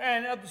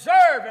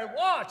observe and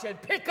watch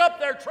and pick up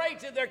their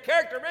traits and their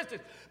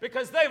characteristics,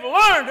 because they've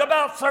learned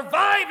about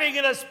surviving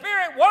in a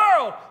spirit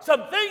world,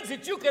 some things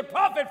that you can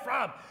profit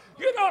from.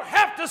 You don't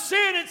have to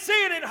sin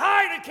and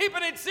hide and keep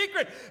it in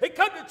secret and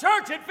come to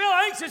church and feel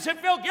anxious and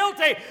feel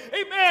guilty,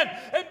 amen,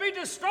 and be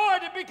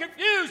destroyed and be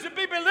confused and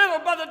be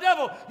belittled by the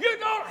devil. You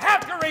don't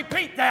have to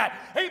repeat that,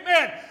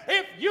 amen.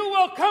 If you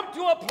will come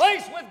to a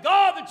place with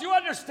God that you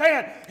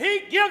understand,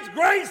 He gives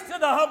grace to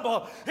the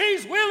humble.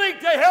 He's willing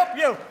to help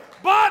you.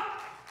 But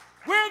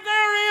where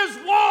there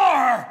is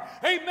war,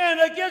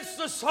 amen, against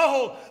the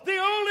soul, the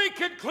only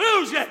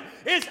conclusion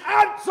is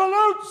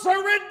absolute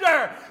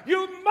surrender.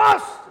 You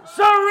must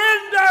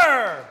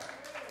surrender.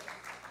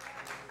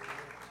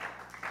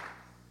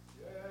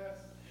 Yes.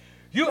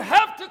 You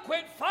have to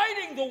quit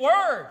fighting the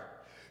Word.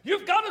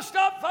 You've got to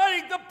stop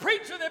fighting the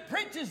preacher that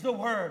preaches the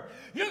Word.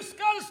 You've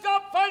got to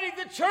stop fighting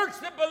the church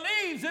that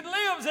believes and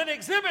lives and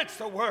exhibits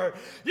the Word.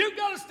 You've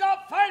got to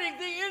stop fighting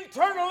the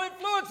internal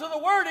influence of the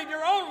Word in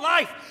your own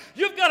life.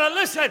 You've got to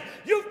listen.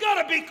 You've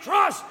got to be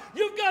crushed.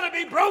 You've got to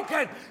be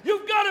broken.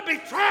 You've got to be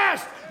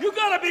trashed. You've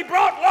got to be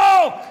brought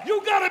low.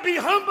 You've got to be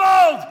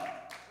humbled.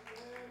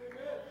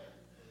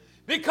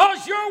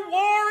 Because you're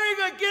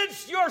warring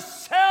against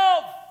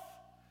yourself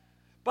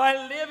by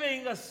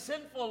living a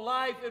sinful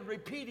life and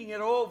repeating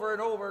it over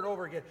and over and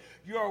over again.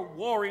 You're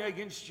warring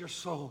against your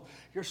soul.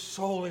 Your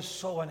soul is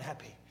so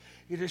unhappy.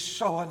 It is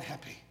so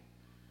unhappy.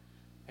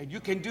 And you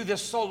can do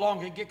this so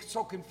long and get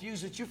so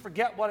confused that you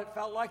forget what it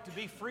felt like to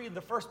be free in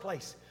the first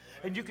place.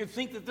 And you can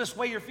think that this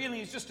way you're feeling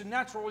is just a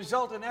natural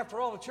result, and after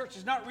all, the church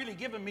is not really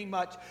giving me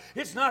much.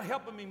 It's not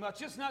helping me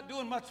much. It's not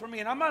doing much for me,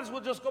 and I might as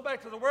well just go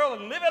back to the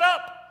world and live it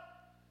up.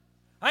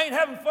 I ain't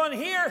having fun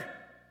here.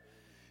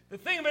 The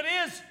thing of it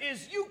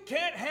is you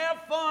can't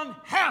have fun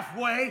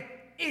halfway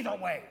either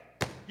way.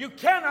 You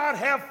cannot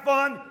have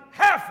fun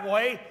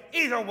halfway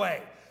either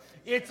way.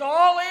 It's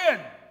all in.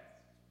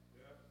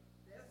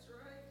 That's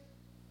right.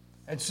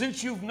 And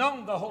since you've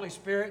known the Holy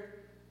Spirit,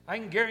 I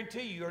can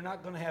guarantee you're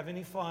not going to have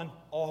any fun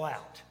all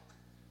out.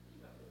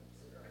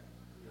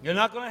 You're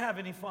not going to have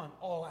any fun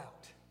all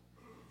out.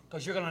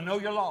 Because you're going to know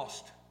you're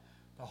lost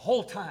the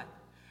whole time.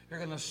 You're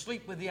going to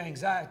sleep with the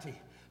anxiety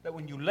that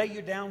when you lay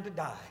you down to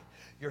die,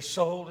 your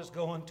soul is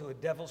going to a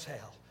devil's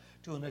hell,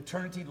 to an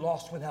eternity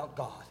lost without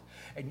God.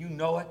 And you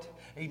know it.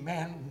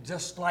 Amen.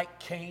 Just like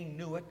Cain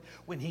knew it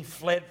when he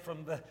fled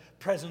from the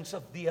presence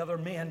of the other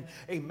men.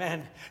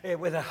 Amen.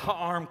 With an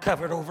arm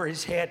covered over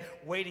his head,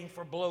 waiting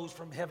for blows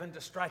from heaven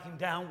to strike him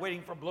down,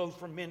 waiting for blows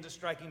from men to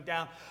strike him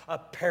down. A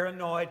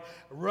paranoid,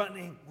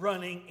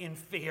 running in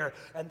fear.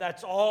 And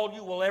that's all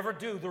you will ever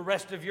do the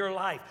rest of your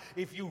life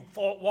if you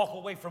walk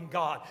away from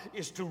God,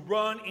 is to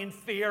run in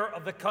fear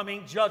of the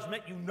coming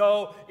judgment you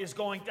know is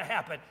going to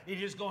happen.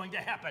 It is going to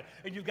happen.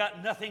 And you've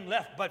got nothing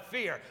left but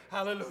fear.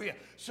 Hallelujah.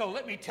 So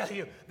let me tell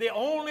you, the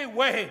only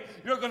way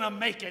you're going to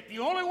make it, the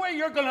only way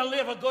you're going to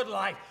live a good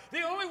life,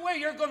 the only way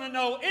you're going to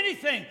know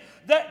anything,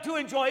 to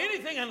enjoy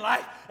anything in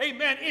life,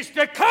 amen, is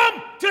to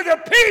come to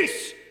the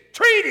peace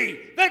treaty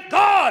that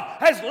God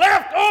has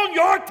left on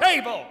your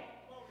table.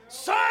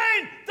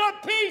 Sign the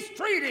peace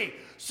treaty.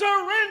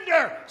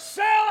 Surrender.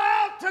 Sell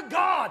out to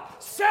God.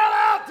 Sell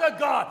out to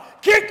God.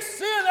 Kick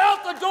sin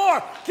out the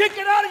door. Kick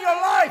it out of your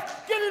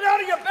life. Get it out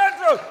of your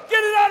bedroom.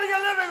 Get it out of your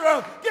living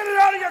room. Get it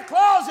out of your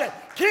closet.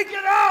 Kick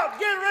it out.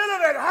 Get rid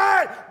of it.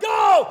 Hide.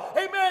 Go.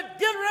 Amen.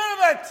 Get rid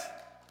of it.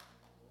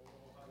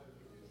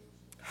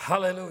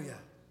 Hallelujah.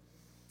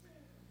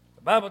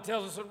 The Bible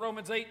tells us in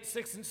Romans 8,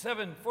 6 and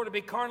 7, for to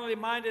be carnally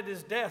minded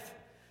is death,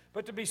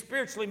 but to be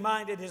spiritually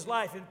minded is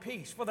life and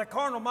peace. For the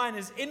carnal mind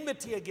is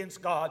enmity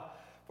against God,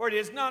 for it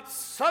is not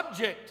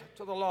subject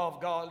to the law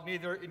of God,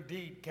 neither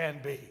indeed can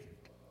be.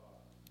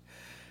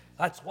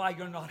 That's why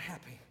you're not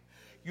happy.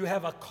 You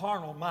have a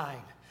carnal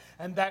mind,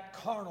 and that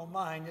carnal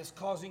mind is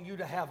causing you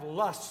to have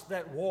lusts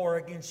that war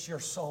against your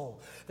soul.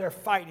 They're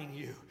fighting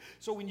you.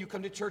 So when you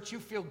come to church, you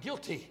feel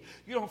guilty.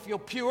 You don't feel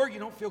pure. You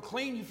don't feel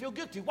clean. You feel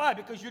guilty. Why?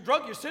 Because you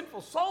drug your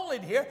sinful soul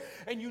in here,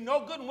 and you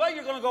know good and well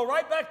you're going to go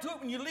right back to it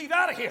when you leave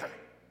out of here.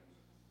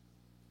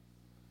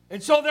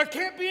 And so there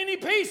can't be any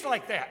peace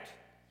like that.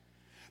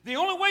 The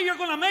only way you're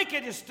going to make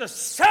it is to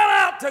sell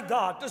out to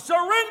God, to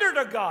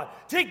surrender to God,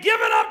 to give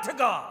it up to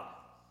God.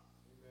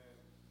 Amen.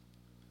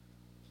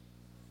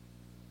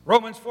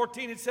 Romans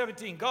 14 and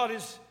 17, God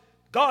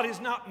is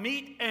not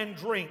meat and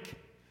drink,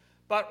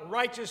 but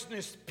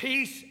righteousness,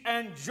 peace,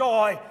 and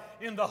joy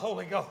in the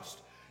Holy Ghost.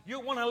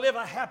 You want to live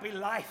a happy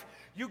life,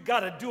 you've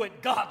got to do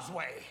it God's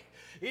way.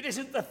 It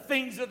isn't the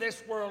things of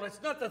this world. It's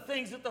not the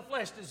things that the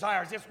flesh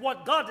desires. It's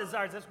what God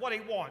desires. That's what He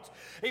wants.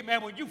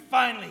 Amen. When you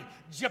finally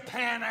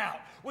Japan out,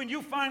 when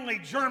you finally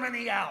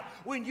Germany out,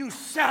 when you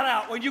sell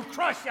out, when you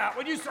crush out,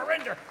 when you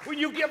surrender, when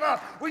you give up,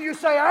 when you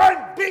say,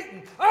 I'm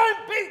beaten,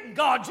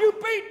 God, you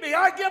beat me,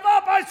 I give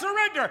up, I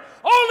surrender.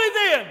 Only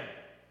then.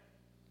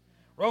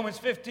 Romans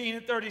 15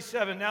 and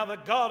 37, now the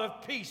God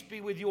of peace be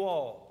with you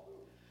all.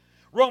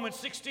 Romans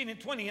 16 and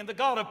 20, and the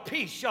God of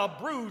peace shall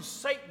bruise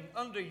Satan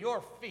under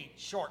your feet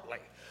shortly.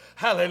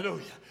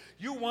 Hallelujah.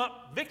 You want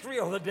victory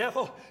over the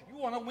devil? You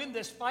want to win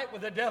this fight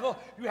with the devil?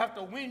 You have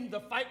to win the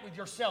fight with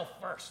yourself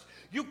first.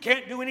 You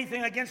can't do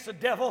anything against the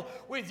devil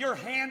with your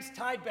hands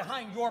tied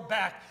behind your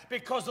back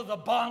because of the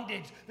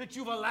bondage that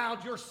you've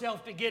allowed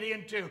yourself to get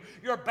into.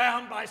 You're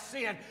bound by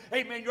sin.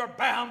 Amen. You're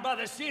bound by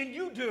the sin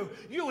you do.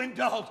 You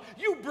indulge.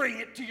 You bring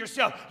it to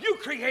yourself. You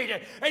create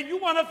it. And you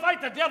want to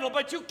fight the devil,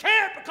 but you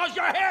can't because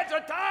your hands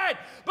are tied.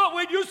 But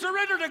when you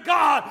surrender to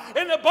God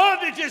and the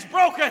bondage is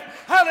broken,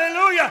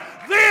 hallelujah,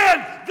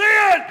 then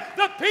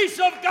the peace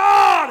of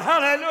God,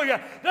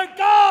 hallelujah, the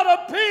God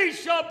of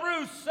peace shall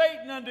bruise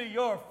Satan under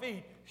your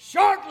feet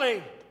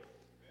shortly.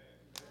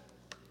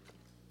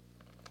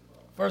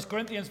 1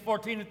 Corinthians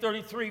 14 and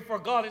 33, for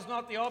God is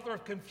not the author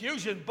of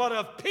confusion, but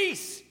of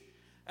peace,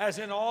 as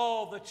in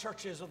all the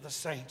churches of the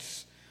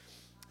saints.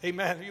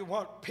 Amen. You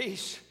want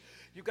peace,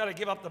 you've got to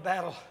give up the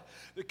battle.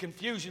 The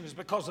confusion is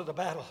because of the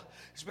battle.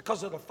 It's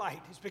because of the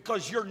fight. It's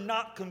because you're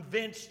not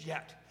convinced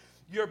yet.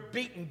 You're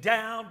beaten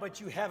down, but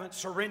you haven't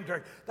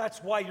surrendered.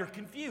 That's why you're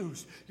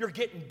confused. You're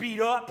getting beat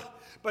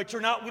up, but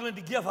you're not willing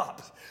to give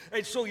up.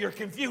 And so you're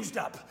confused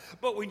up.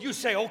 But when you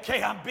say,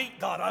 okay, I'm beat,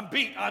 God, I'm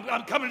beat.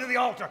 I'm coming to the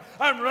altar.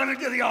 I'm running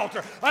to the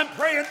altar. I'm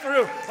praying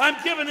through.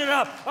 I'm giving it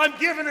up. I'm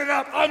giving it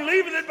up. I'm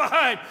leaving it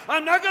behind.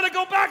 I'm not going to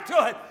go back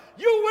to it.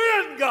 You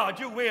win, God.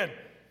 You win.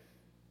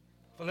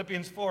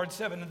 Philippians 4 and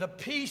 7, and the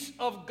peace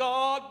of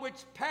God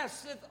which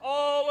passeth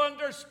all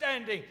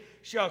understanding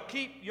shall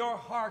keep your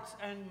hearts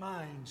and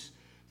minds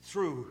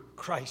through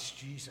Christ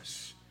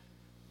Jesus.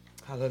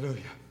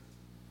 Hallelujah.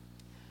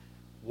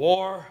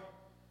 War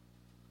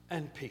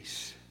and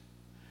peace.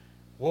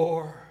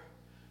 War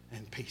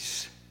and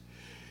peace.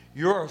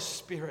 You're a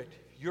spirit,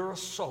 you're a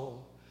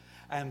soul,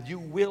 and you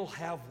will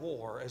have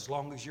war as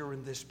long as you're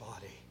in this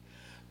body.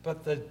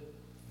 But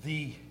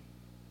the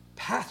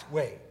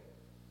pathway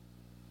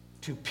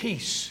to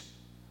peace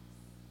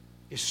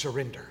is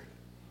surrender.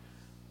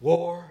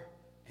 War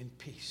and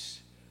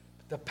peace.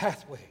 The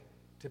pathway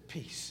to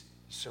peace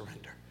is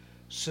surrender.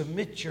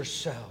 Submit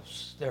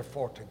yourselves,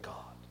 therefore, to God.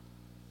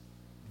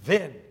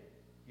 Then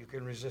you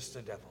can resist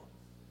the devil,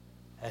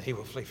 and he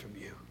will flee from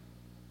you.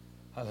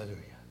 Hallelujah.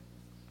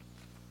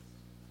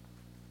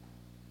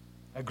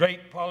 A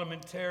great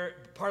Parliament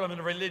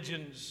of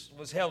Religions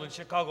was held in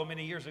Chicago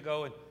many years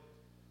ago, and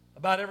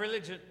about every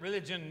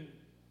religion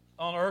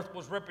on earth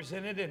was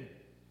represented, and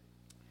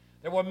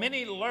There were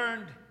many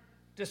learned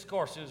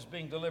discourses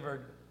being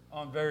delivered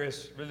on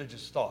various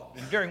religious thought.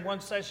 And during one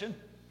session,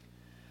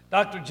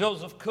 Dr.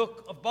 Joseph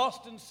Cook of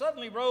Boston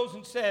suddenly rose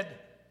and said,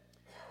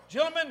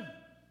 "Gentlemen,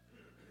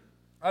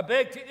 I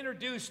beg to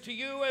introduce to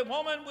you a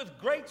woman with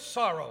great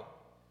sorrow.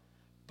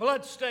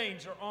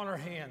 Bloodstains are on her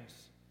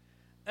hands,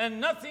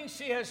 and nothing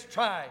she has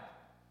tried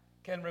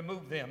can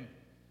remove them.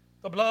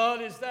 The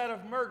blood is that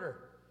of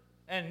murder,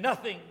 and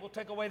nothing will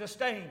take away the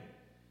stain.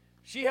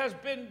 She has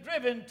been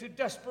driven to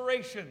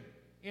desperation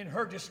in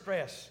her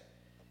distress.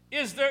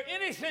 Is there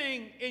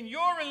anything in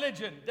your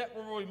religion that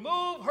will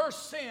remove her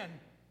sin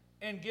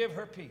and give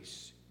her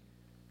peace?"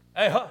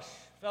 A hush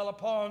fell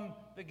upon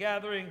the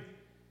gathering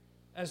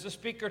as the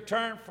speaker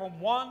turned from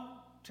one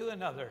to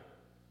another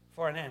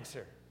for an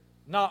answer.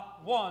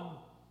 Not one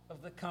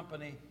of the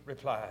company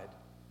replied.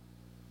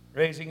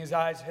 Raising his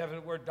eyes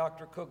heavenward,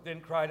 Dr. Cook then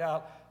cried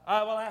out,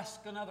 "I will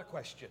ask another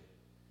question.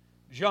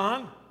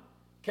 John,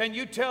 can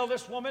you tell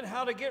this woman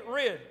how to get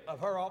rid of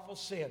her awful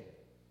sin?"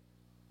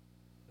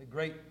 The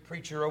great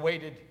preacher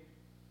awaited,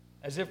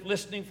 as if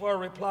listening for a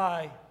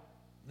reply.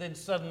 Then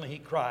suddenly he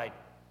cried,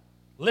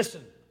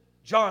 "Listen,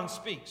 John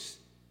speaks.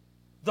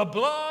 The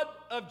blood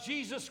of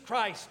Jesus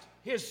Christ,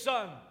 his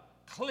Son,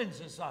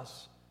 cleanses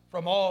us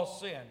from all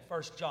sin."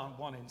 1 John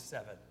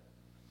 1:7.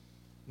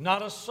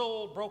 Not a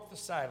soul broke the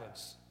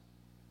silence.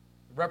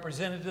 The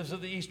representatives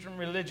of the Eastern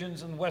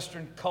religions and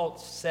Western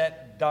cults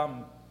sat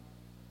dumb.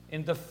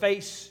 In the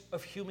face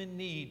of human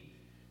need,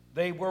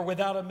 they were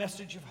without a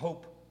message of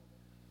hope.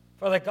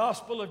 For the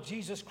gospel of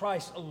Jesus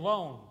Christ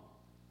alone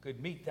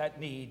could meet that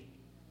need,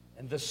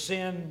 and the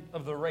sin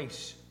of the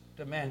race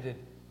demanded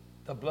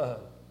the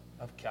blood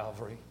of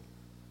Calvary.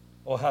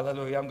 Oh,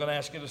 hallelujah. I'm going to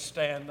ask you to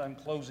stand. I'm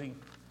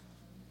closing.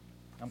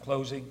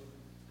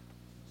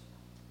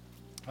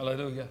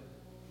 Hallelujah.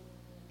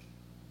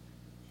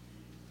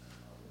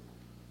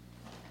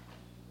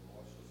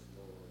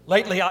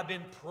 Lately, I've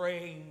been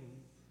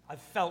praying. I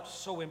felt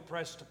so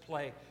impressed to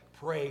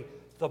pray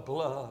the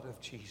blood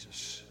of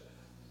Jesus.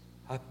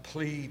 I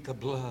plead the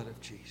blood of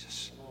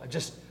Jesus. I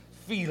just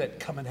feel it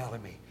coming out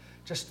of me.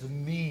 Just the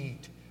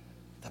need.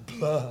 The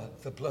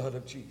blood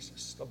of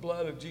Jesus. The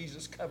blood of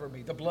Jesus cover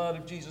me. The blood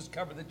of Jesus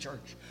cover the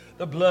church.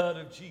 The blood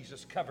of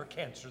Jesus cover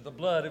cancer. The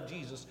blood of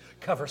Jesus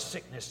cover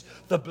sickness.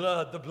 The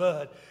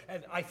blood.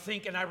 And I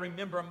think and I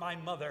remember my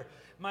mother.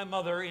 My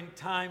mother in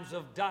times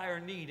of dire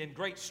need and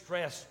great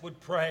stress would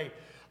pray,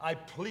 "I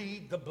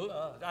plead the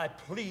blood. I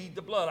plead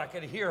the blood." I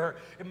could hear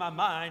her in my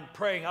mind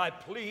praying, "I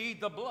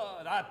plead the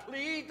blood. I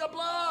plead the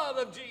blood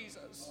of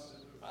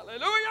Jesus."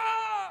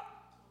 Hallelujah!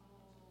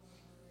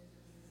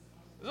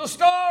 There's a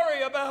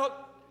story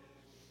about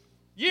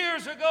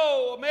years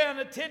ago, a man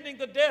attending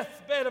the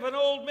deathbed of an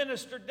old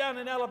minister down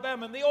in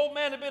Alabama. And the old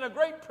man had been a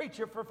great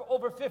preacher for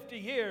over 50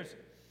 years.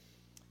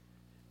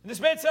 And this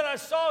man said, "I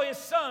saw his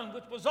son,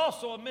 which was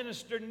also a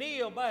minister,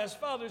 kneel by his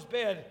father's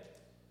bed.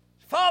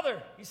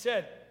 'Father,' he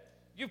said,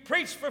 'you've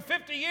preached for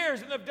 50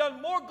 years and have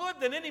done more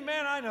good than any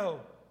man I know.'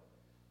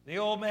 The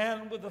old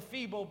man, with a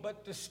feeble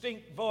but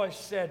distinct voice,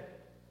 said,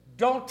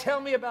 'Don't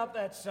tell me about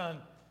that,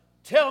 son.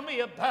 Tell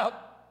me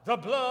about the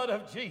blood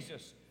of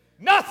Jesus.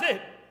 Nothing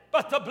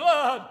but the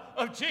blood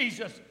of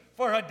Jesus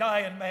for a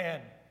dying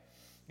man.'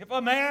 If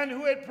a man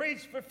who had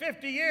preached for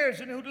 50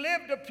 years and who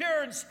lived a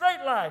pure and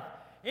straight life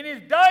in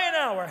his dying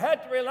hour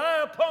had to rely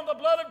upon the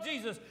blood of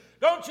Jesus,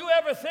 don't you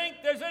ever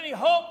think there's any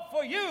hope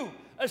for you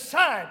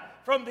aside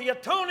from the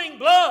atoning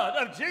blood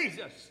of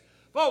Jesus?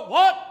 For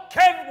what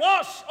can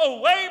wash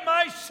away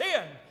my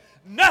sin?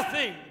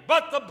 Nothing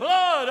but the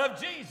blood of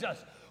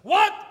Jesus.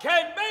 What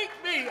can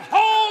make me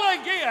whole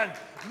again?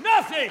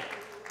 Nothing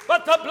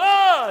but the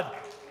blood.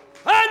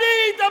 I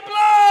need the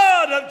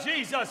blood of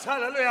Jesus.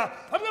 Hallelujah.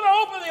 I'm going to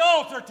open the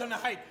altar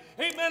tonight.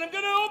 Amen. I'm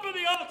going to open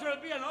the altar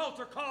and be an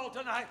altar call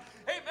tonight.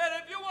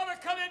 Amen. If you want to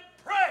come and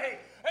pray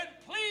and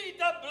plead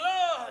the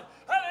blood,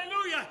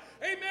 hallelujah,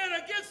 amen,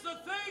 against the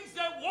things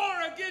that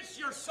war against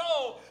your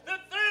soul, the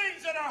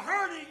things that are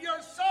hurting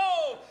your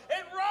soul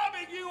and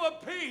robbing you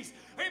of peace,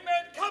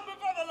 amen, come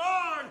before the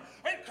Lord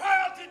and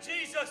cry out to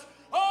Jesus.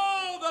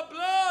 Oh, the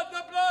blood,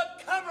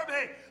 cover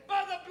me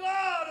by the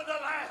blood of the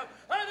Lamb.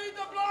 I need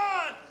the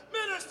blood.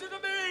 Minister to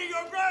me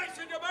your grace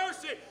and your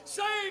mercy.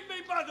 Save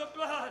me by the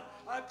blood.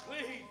 I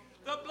plead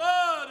the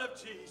blood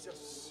of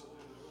Jesus.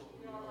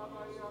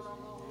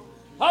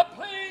 I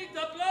plead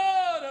the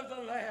blood of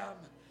the Lamb.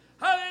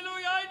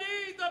 Hallelujah. I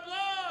need the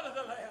blood of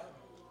the Lamb.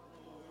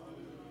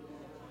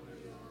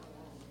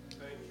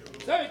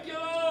 Thank you,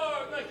 Lord.